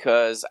really,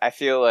 because I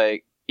feel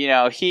like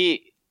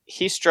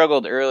he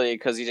struggled early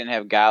because he didn't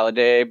have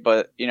Galladay,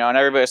 but and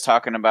everybody's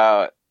talking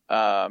about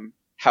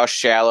how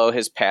shallow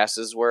his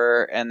passes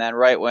were, and then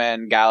right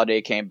when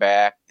Galladay came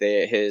back,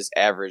 his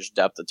average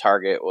depth of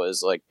target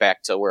was like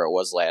back to where it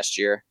was last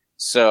year.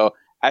 So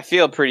I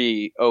feel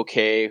pretty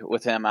okay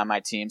with him on my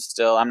team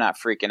still. I'm not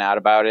freaking out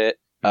about it.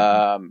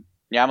 Mm-hmm.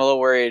 I'm a little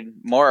worried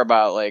more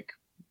about like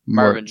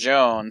Marvin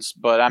Jones,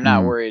 but I'm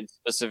not worried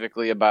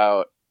specifically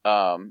about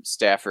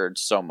Stafford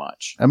so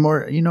much. I'm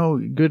more,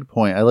 good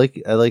point. I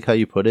like how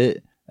you put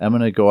it. I'm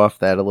going to go off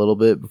that a little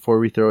bit before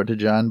we throw it to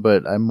John,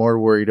 but I'm more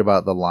worried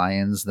about the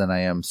Lions than I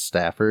am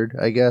Stafford,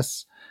 I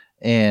guess.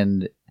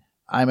 And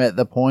I'm at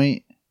the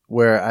point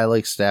where I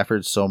like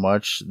Stafford so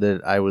much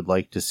that I would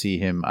like to see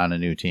him on a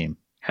new team.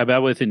 How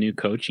about with a new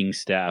coaching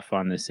staff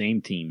on the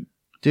same team?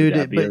 Dude,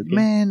 but okay?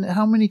 Man,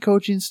 how many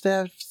coaching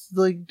staffs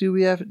like do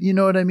we have? You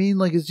know what I mean?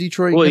 Like, is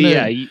Detroit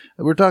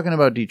we're talking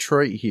about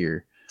Detroit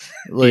here.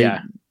 Like,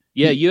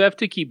 yeah, you have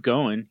to keep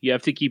going. You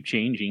have to keep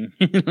changing.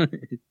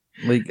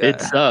 Like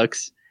it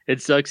sucks. It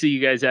sucks that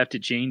you guys have to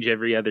change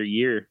every other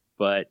year.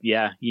 But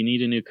yeah, you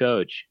need a new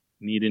coach.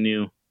 Need a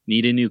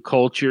new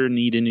culture.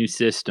 Need a new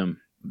system.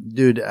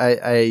 Dude,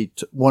 I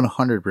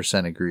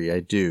 100% agree.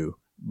 I do,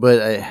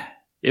 but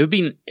it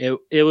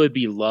would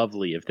be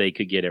lovely if they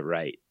could get it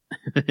right.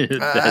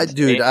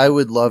 Dude, I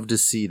would love to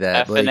see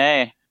that.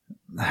 F&A.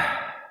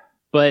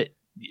 But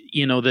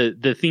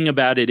the thing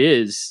about it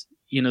is,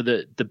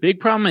 the big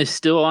problem is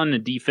still on the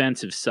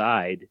defensive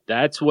side.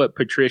 That's what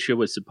Patricia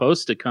was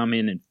supposed to come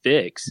in and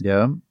fix.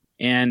 Yeah.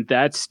 And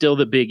that's still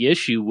the big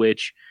issue,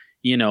 which,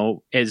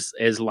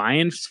 as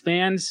Lions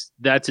fans,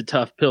 that's a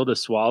tough pill to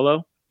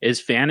swallow. As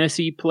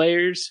fantasy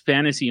players,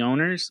 fantasy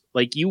owners,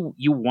 like you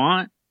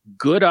want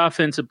good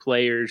offensive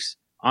players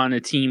on a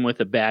team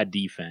with a bad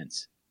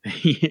defense.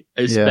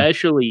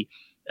 especially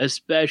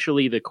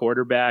the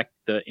quarterback,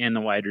 and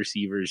the wide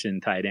receivers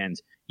and tight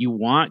ends. You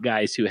want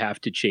guys who have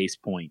to chase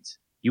points.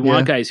 You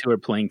want guys who are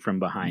playing from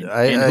behind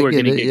and who are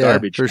going to get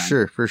garbage for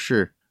time. For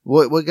sure.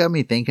 What got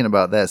me thinking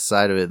about that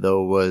side of it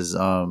though was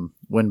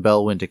when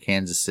Bell went to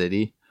Kansas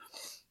City,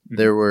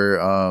 there were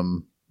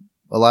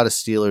a lot of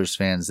Steelers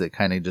fans that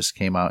kind of just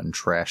came out and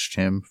trashed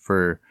him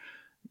for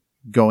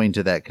going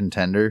to that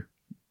contender,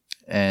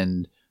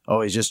 and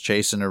he's just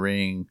chasing a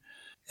ring,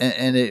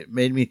 and it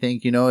made me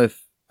think,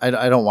 if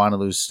I don't want to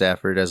lose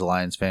Stafford as a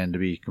Lions fan, to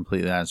be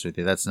completely honest with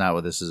you, that's not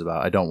what this is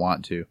about. I don't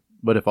want to,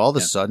 but if all of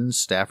a sudden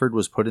Stafford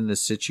was put in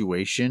this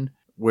situation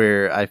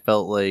where I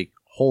felt like,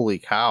 holy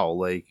cow,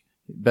 like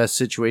best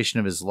situation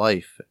of his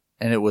life,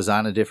 and it was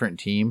on a different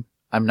team,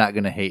 I'm not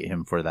going to hate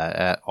him for that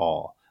at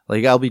all.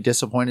 Like, I'll be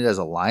disappointed as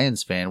a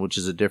Lions fan, which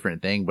is a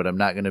different thing, but I'm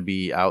not going to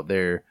be out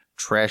there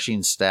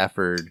trashing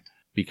Stafford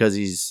because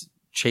he's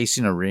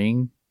chasing a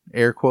ring,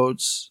 air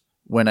quotes,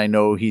 when I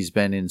know he's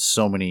been in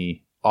so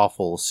many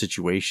awful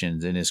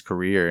situations in his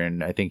career,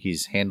 and I think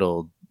he's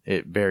handled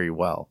it very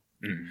well.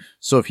 Mm-hmm.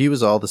 So if he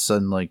was all of a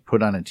sudden like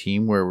put on a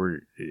team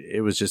where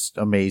it was just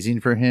amazing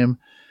for him,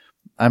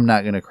 I'm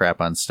not going to crap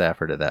on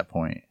Stafford at that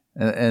point.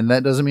 And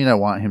that doesn't mean I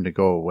want him to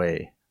go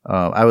away.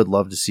 I would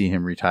love to see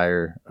him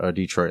retire a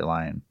Detroit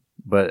Lion.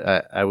 But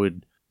I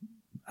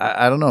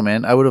don't know,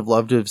 man. I would have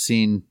loved to have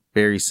seen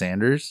Barry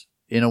Sanders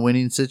in a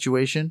winning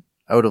situation.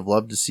 I would have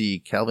loved to see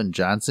Calvin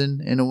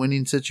Johnson in a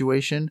winning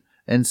situation.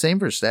 And same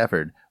for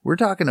Stafford. We're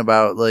talking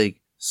about like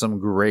some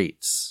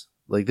greats.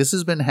 Like, this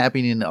has been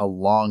happening a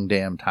long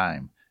damn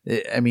time.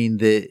 I mean,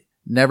 they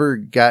never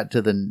got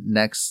to the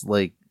next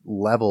like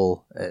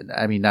level.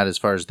 I mean, not as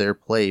far as their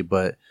play,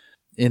 but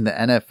in the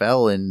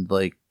NFL and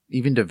like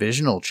even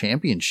divisional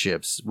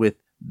championships with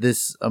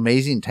this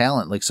amazing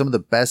talent. Like, some of the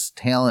best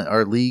talent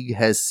our league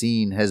has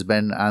seen has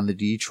been on the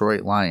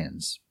Detroit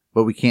Lions,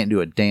 but we can't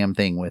do a damn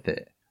thing with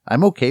it.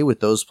 I'm okay with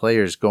those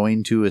players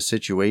going to a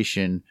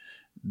situation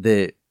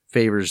that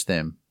favors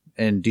them.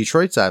 And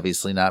Detroit's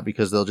obviously not,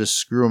 because they'll just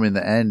screw them in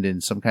the end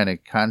in some kind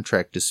of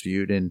contract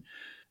dispute and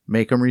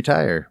make them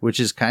retire, which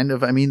is kind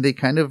of, I mean, they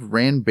kind of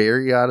ran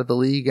Barry out of the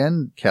league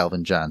and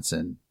Calvin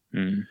Johnson.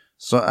 Mm.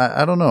 So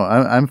I don't know.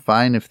 I'm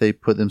fine if they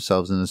put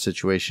themselves in a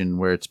situation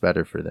where it's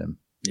better for them.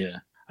 Yeah.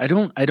 I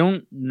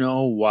don't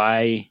know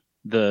why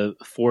the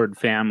Ford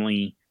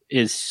family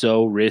is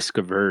so risk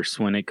averse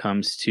when it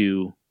comes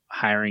to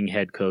hiring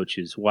head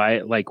coaches. Why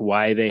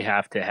they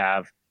have to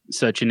have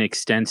such an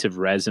extensive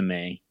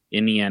resume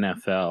in the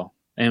NFL,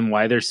 and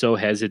why they're so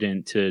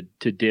hesitant to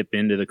dip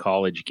into the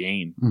college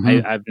game.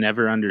 Mm-hmm. I've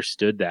never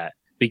understood that,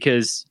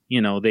 because,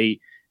 they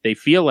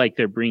feel like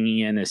they're bringing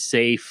in a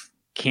safe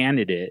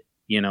candidate,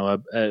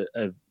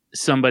 a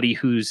somebody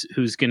who's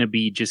going to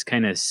be just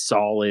kind of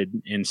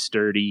solid and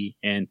sturdy.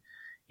 And,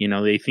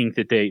 they think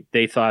that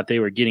they thought they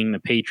were getting the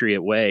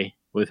Patriot way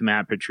with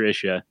Matt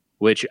Patricia,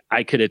 which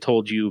I could have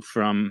told you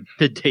from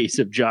the days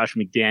of Josh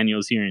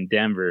McDaniels here in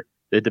Denver,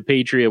 that the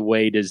Patriot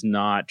way does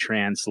not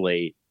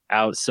translate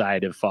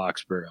outside of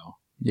Foxborough.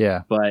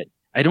 Yeah. But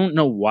I don't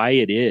know why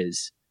it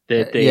is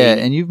that they... Yeah,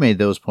 and you've made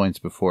those points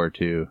before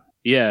too.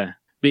 Yeah.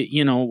 But,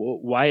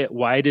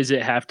 why does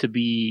it have to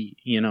be,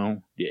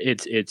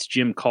 it's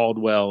Jim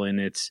Caldwell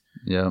and it's,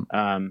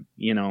 I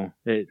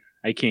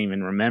can't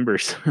even remember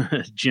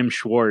Jim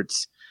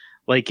Schwartz.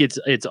 Like,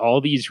 it's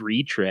all these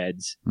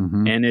retreads,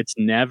 mm-hmm. and it's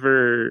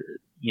never,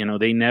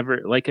 they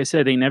never, like I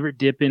said, they never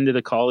dip into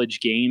the college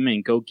game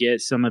and go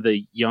get some of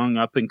the young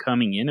up and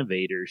coming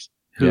innovators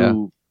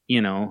who,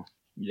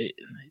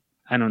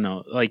 I don't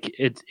know, like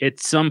at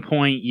some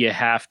point you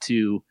have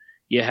to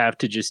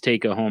just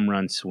take a home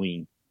run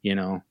swing,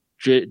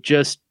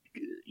 just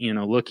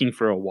looking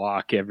for a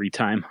walk every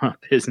time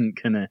up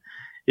isn't gonna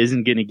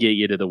get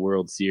you to the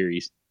World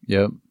Series.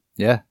 Yep.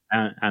 Yeah.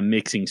 I'm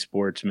mixing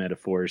sports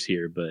metaphors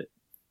here, but.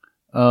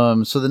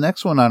 So the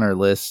next one on our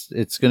list,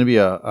 it's going to be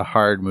a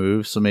hard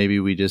move, so maybe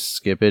we just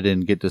skip it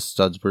and get to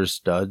studs versus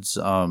studs.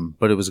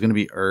 But it was going to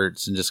be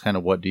Ertz and just kind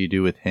of what do you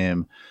do with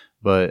him.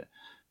 But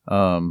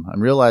I'm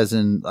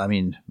realizing, I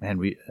mean,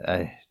 man,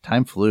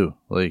 time flew.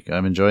 Like,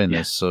 I'm enjoying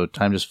this, so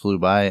time just flew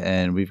by,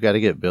 and we've got to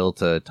get Bill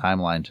to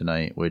Timeline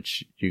tonight,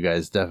 which you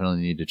guys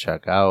definitely need to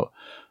check out.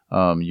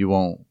 You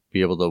won't be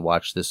able to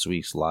watch this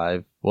week's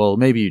live. Well,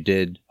 maybe you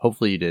did.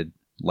 Hopefully you did.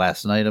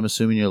 Last night. I'm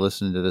assuming you're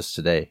listening to this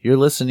today. You're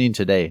listening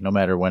today, no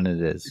matter when it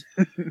is.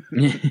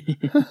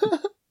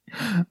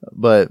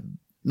 But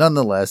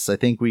nonetheless, I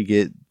think we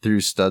get through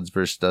studs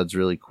versus studs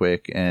really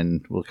quick,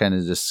 and we'll kind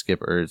of just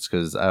skip Ertz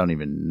because I don't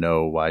even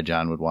know why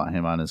John would want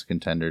him on his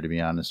contender, to be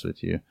honest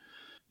with you.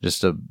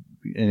 Just an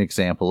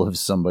example of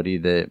somebody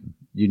that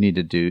you need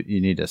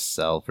to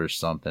sell for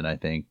something, I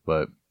think.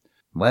 But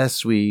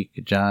last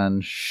week,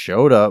 John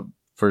showed up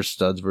for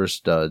studs versus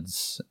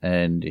studs,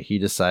 and he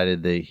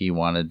decided that he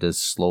wanted to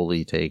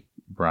slowly take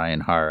Brian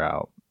Harr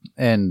out.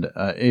 And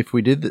if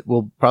we did,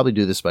 we'll probably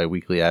do this by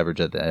weekly average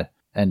at the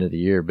end of the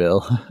year,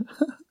 Bill.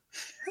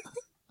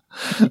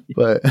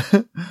 but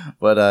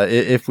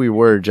if we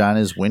were, John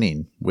is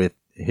winning with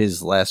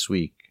his last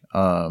week.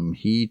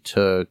 he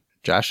took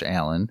Josh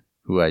Allen,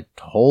 who I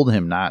told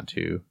him not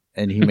to,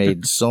 and he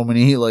made so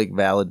many like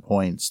valid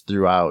points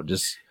throughout.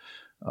 Just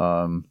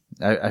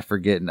I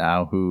forget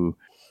now who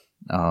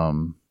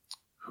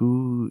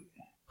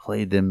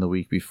played them the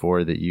week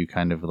before that you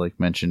kind of like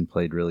mentioned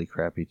played really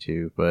crappy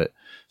too. But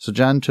so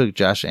John took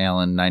Josh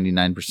Allen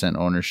 99%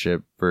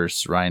 ownership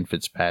versus Ryan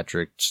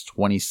Fitzpatrick's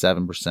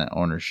 27%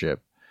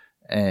 ownership,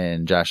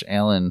 and Josh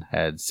Allen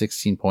had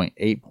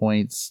 16.8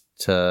 points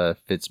to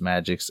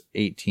Fitzmagic's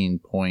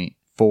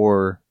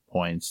 18.4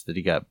 points that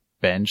he got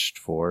benched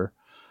for,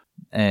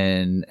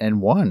 and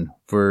won.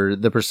 For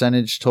the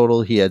percentage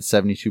total, he had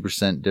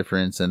 72%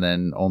 difference and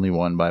then only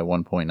won by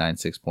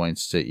 1.96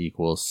 points to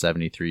equal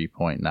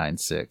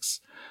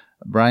 73.96.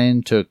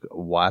 Brian took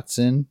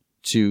Watson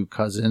to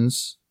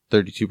Cousins,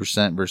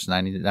 32% versus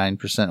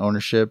 99%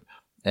 ownership,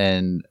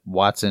 and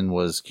Watson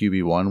was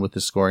QB1 with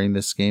the scoring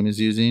this game is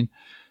using,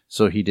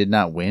 so he did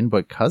not win,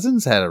 but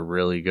Cousins had a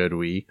really good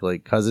week.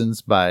 Like,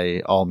 Cousins by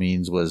all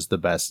means was the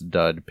best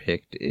dud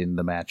picked in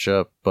the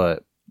matchup,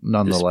 but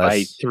nonetheless,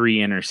 despite 3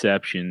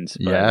 interceptions,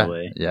 by the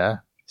way. Yeah.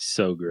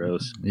 So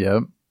gross.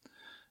 Yep.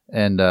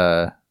 And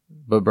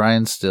but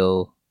Brian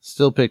still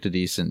picked a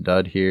decent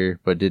dud here,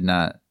 but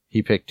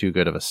he picked too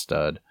good of a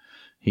stud.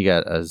 He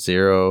got a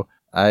 0.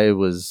 I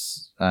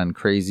was on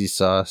crazy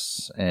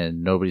sauce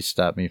and nobody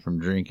stopped me from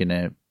drinking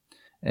it.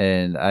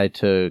 And I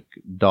took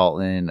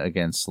Dalton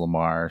against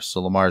Lamar.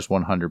 So Lamar's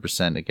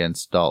 100%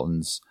 against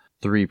Dalton's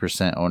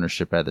 3%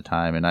 ownership at the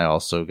time, and I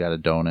also got a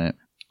donut.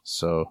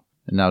 So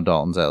and now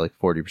Dalton's at like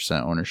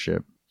 40%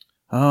 ownership.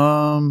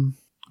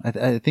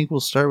 I think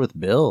we'll start with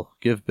Bill.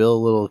 Give Bill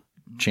a little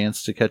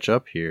chance to catch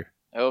up here.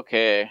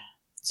 Okay.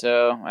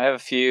 So I have a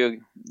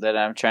few that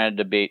I'm trying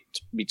to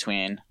debate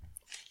between.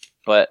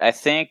 But I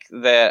think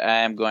that I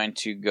am going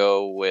to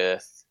go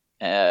with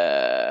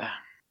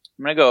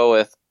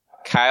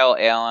Kyle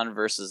Allen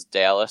versus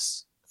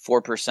Dallas.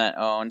 4%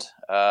 owned.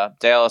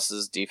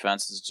 Dallas's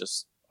defense is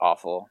just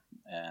awful,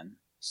 and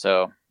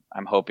so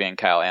I'm hoping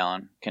Kyle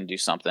Allen can do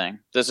something.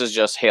 This is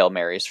just Hail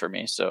Marys for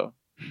me, so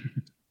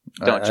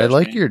don't judge I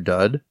like me. your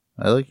dud.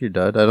 I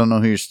don't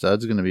know who your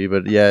stud's going to be,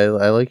 but yeah,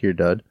 I like your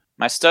dud.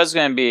 My stud's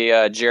going to be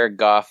Jared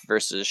Goff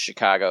versus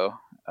Chicago.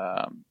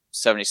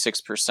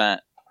 76%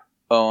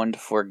 owned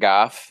for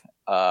Goff.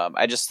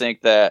 I just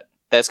think that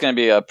that's going to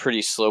be a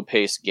pretty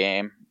slow-paced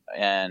game,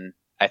 and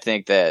I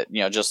think that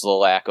just the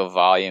lack of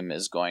volume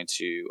is going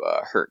to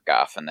hurt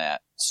Goff in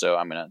that. So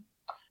I'm going to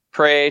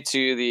pray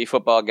to the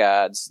football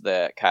gods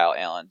that Kyle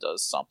Allen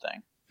does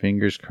something.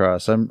 Fingers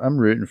crossed. I'm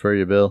rooting for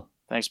you, Bill.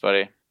 Thanks,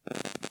 buddy.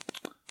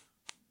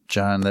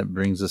 John, that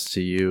brings us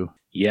to you.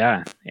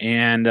 Yeah,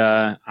 and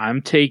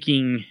I'm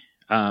taking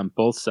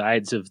both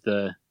sides of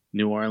the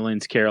New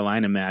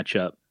Orleans-Carolina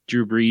matchup.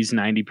 Drew Brees,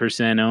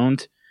 90%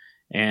 owned,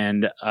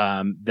 and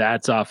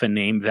that's off a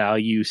name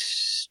value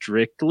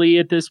strictly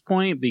at this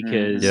point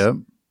because,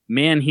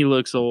 man, he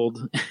looks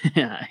old.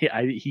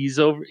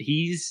 He's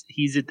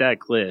at that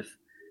cliff,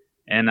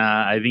 and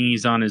I think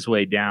he's on his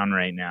way down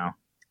right now.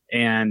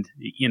 And,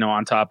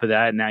 on top of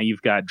that, now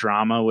you've got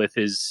drama with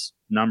his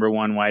number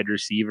one wide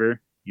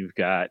receiver. You've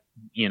got,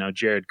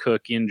 Jared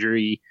Cook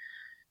injury.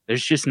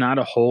 There's just not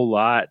a whole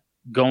lot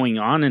going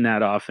on in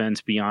that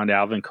offense beyond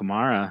Alvin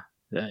Kamara.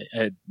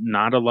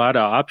 Not a lot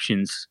of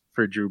options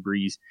for Drew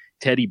Brees.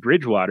 Teddy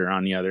Bridgewater,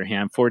 on the other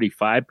hand,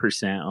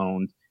 45%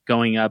 owned,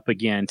 going up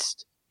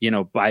against,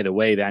 by the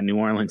way, that New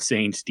Orleans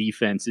Saints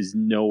defense is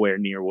nowhere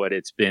near what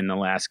it's been the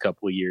last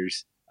couple of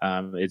years.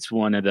 It's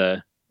one of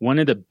the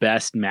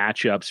best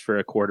matchups for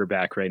a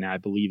quarterback right now. I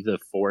believe the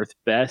 4th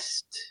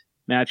best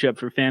matchup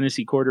for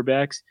fantasy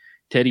quarterbacks.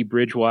 Teddy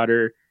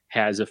Bridgewater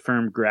has a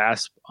firm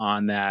grasp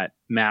on that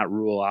Matt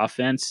Rule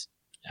offense.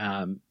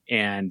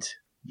 And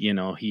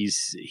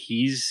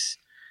he's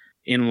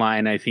in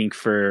line, I think,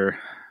 for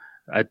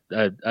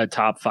a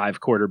top 5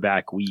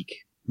 quarterback week.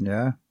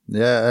 Yeah.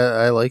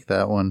 I like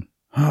that one.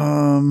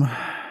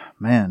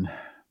 Man.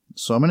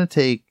 So I'm going to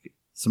take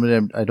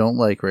somebody I don't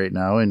like right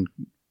now, and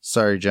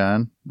sorry,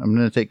 John. I'm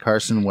going to take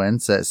Carson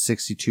Wentz at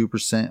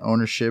 62%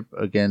 ownership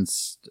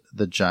against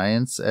the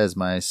Giants as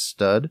my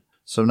stud.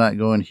 So I'm not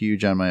going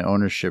huge on my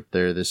ownership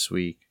there this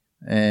week.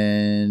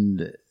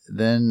 And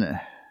then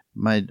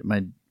my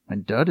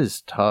dud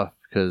is tough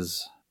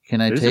because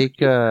can I take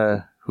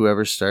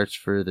whoever starts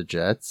for the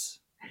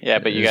Jets? Yeah,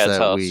 but you got to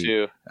tell us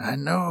who. I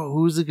know.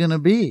 Who's it going to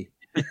be?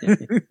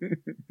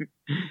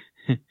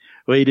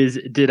 Wait,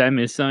 did I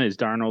miss some? Is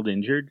Darnold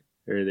injured?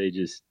 Or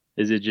is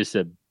it just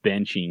a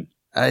benching?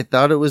 I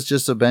thought it was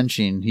just a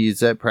benching.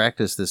 He's at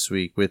practice this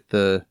week with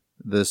the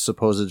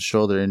supposed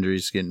shoulder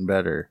injuries getting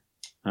better.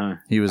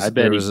 He was. I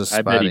bet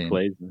he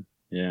plays.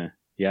 Yeah,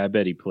 I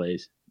bet he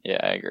plays. Yeah,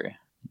 I agree.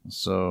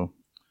 So,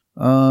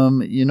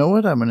 you know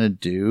what I'm gonna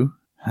do?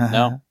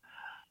 No.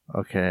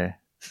 Okay,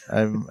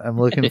 I'm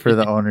looking for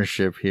the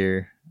ownership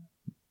here.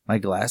 My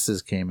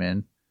glasses came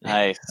in.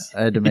 Nice.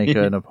 I had to make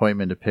an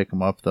appointment to pick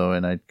them up though,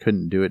 and I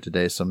couldn't do it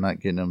today, so I'm not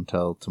getting them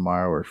till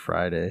tomorrow or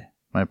Friday.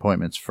 My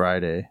appointment's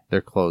Friday.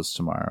 They're closed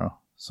tomorrow,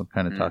 so I'm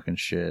kind of talking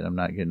shit. I'm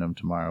not getting them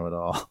tomorrow at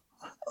all.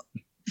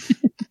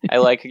 I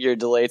like your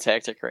delay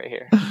tactic right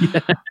here.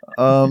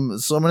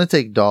 So I'm going to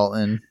take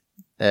Dalton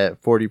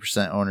at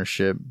 40%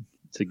 ownership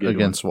It's a good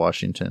against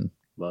Washington.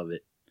 one. Love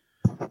it.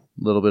 A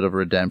little bit of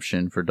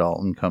redemption for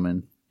Dalton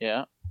coming.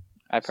 Yeah,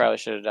 I probably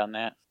should have done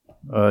that.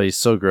 He's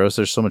so gross.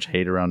 There's so much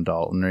hate around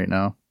Dalton right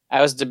now.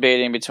 I was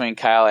debating between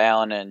Kyle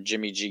Allen and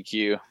Jimmy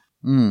GQ.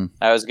 Mm,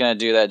 I was going to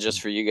do that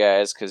just for you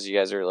guys because you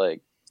guys are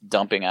like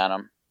dumping on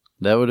him.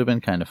 that would have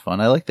been kind of fun.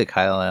 I like the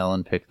Kyle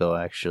Allen pick, though,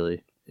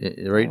 actually.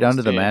 Right down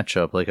to the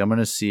matchup. Like, I'm going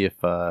to see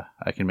if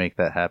I can make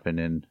that happen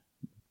in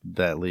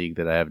that league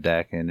that I have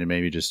Dak in, and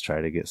maybe just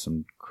try to get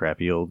some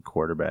crappy old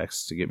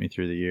quarterbacks to get me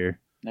through the year.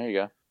 There you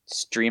go.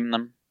 Stream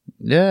them.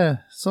 Yeah,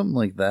 something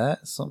like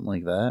that. Something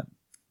like that.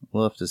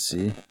 We'll have to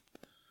see.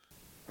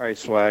 All right,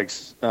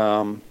 Swags.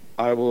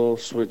 I will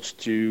switch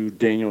to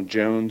Daniel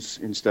Jones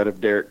instead of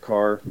Derek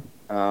Carr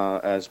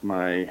as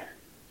my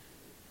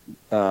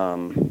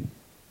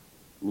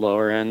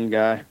lower end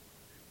guy.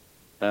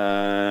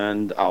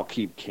 And I'll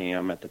keep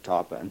Cam at the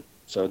top end.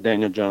 So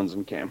Daniel Jones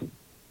and Cam.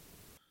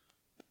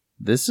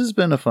 This has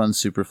been a fun,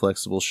 super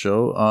flexible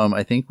show.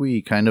 I think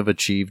we kind of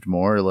achieved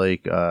more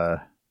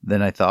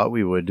than I thought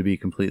we would, to be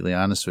completely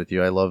honest with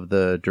you. I love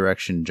the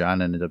direction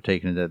John ended up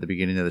taking it at the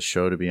beginning of the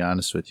show, to be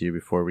honest with you,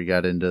 before we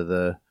got into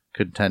the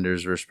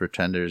contenders versus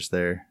pretenders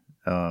there.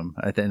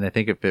 I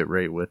think it fit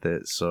right with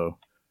it, so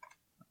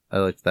I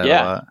liked that a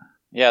lot.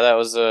 Yeah, that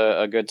was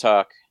a good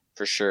talk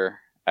for sure.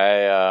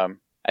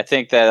 I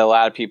think that a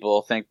lot of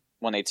people think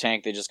when they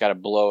tank, they just got to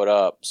blow it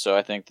up. So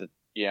I think that,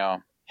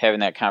 having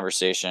that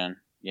conversation,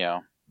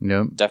 Yep.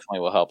 definitely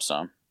will help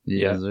some.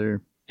 Yeah,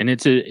 sir. And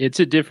it's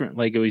a different,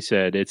 like we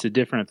said, it's a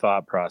different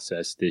thought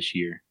process this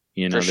year,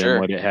 than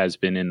what it has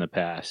been in the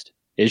past.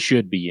 It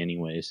should be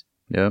anyways.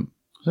 Yep.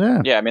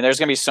 Yeah. Yeah, I mean, there's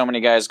going to be so many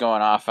guys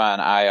going off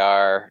on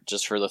IR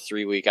just for the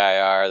 3-week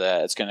IR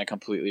that it's going to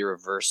completely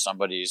reverse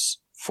somebody's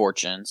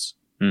fortunes.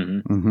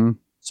 Mm-hmm. Mm-hmm.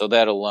 So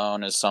that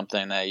alone is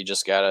something that you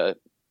just got to,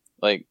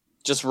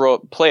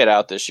 play it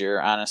out this year,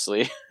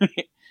 honestly.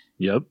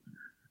 Yep.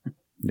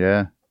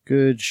 Yeah.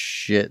 Good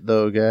shit,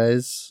 though,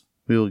 guys.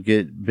 We will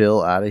get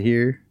Bill out of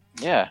here.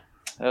 Yeah,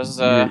 that was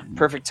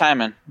perfect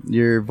timing.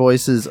 Your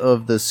voices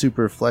of the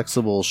super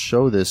flexible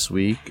show this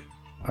week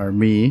are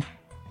me,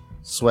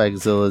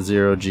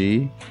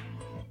 Swagzilla0G,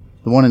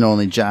 the one and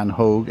only John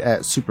Hogue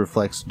at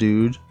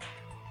SuperFlexDude,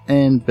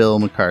 and Bill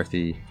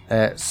McCarthy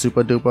at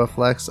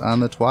SupaDupaFlex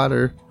on the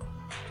Twitter.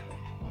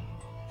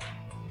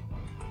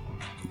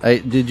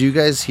 Did you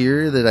guys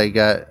hear that I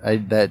got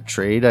that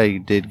trade? I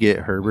did get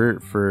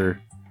Herbert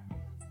for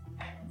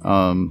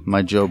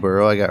my Joe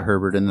Burrow. I got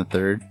Herbert in the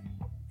third.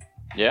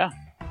 Yeah,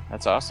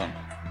 that's awesome.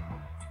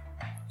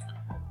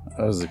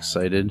 I was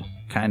excited,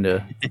 kind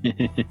of.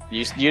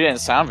 You didn't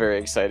sound very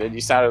excited.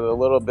 You sounded a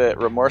little bit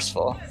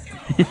remorseful.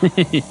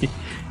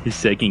 He's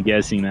second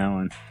guessing that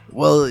one.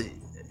 Well,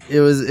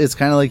 it's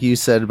kind of like you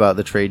said about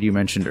the trade you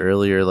mentioned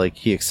earlier. Like,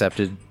 he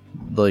accepted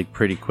like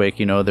pretty quick.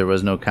 There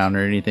was no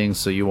counter or anything.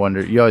 So you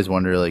always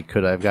wonder, like,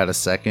 could I have got a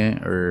second?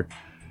 Or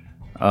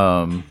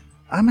I'm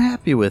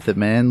happy with it,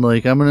 man.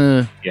 Like, I'm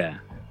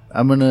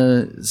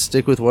gonna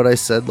stick with what I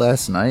said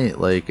last night.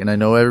 Like, and I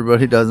know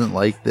everybody doesn't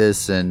like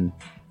this, and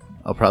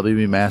I'll probably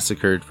be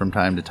massacred from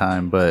time to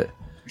time, but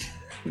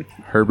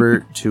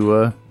Herbert,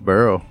 Tua,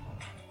 Burrow.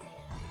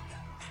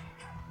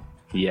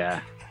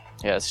 Yeah.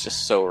 Yeah, it's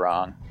just so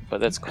wrong,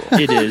 but that's cool.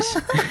 It is.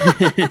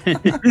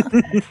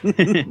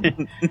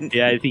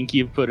 Yeah, I think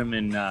you put him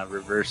in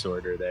reverse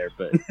order there,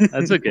 but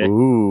that's okay.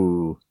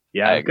 Ooh.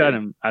 Yeah, I've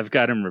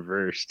got him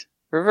reversed.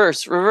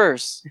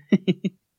 Reverse.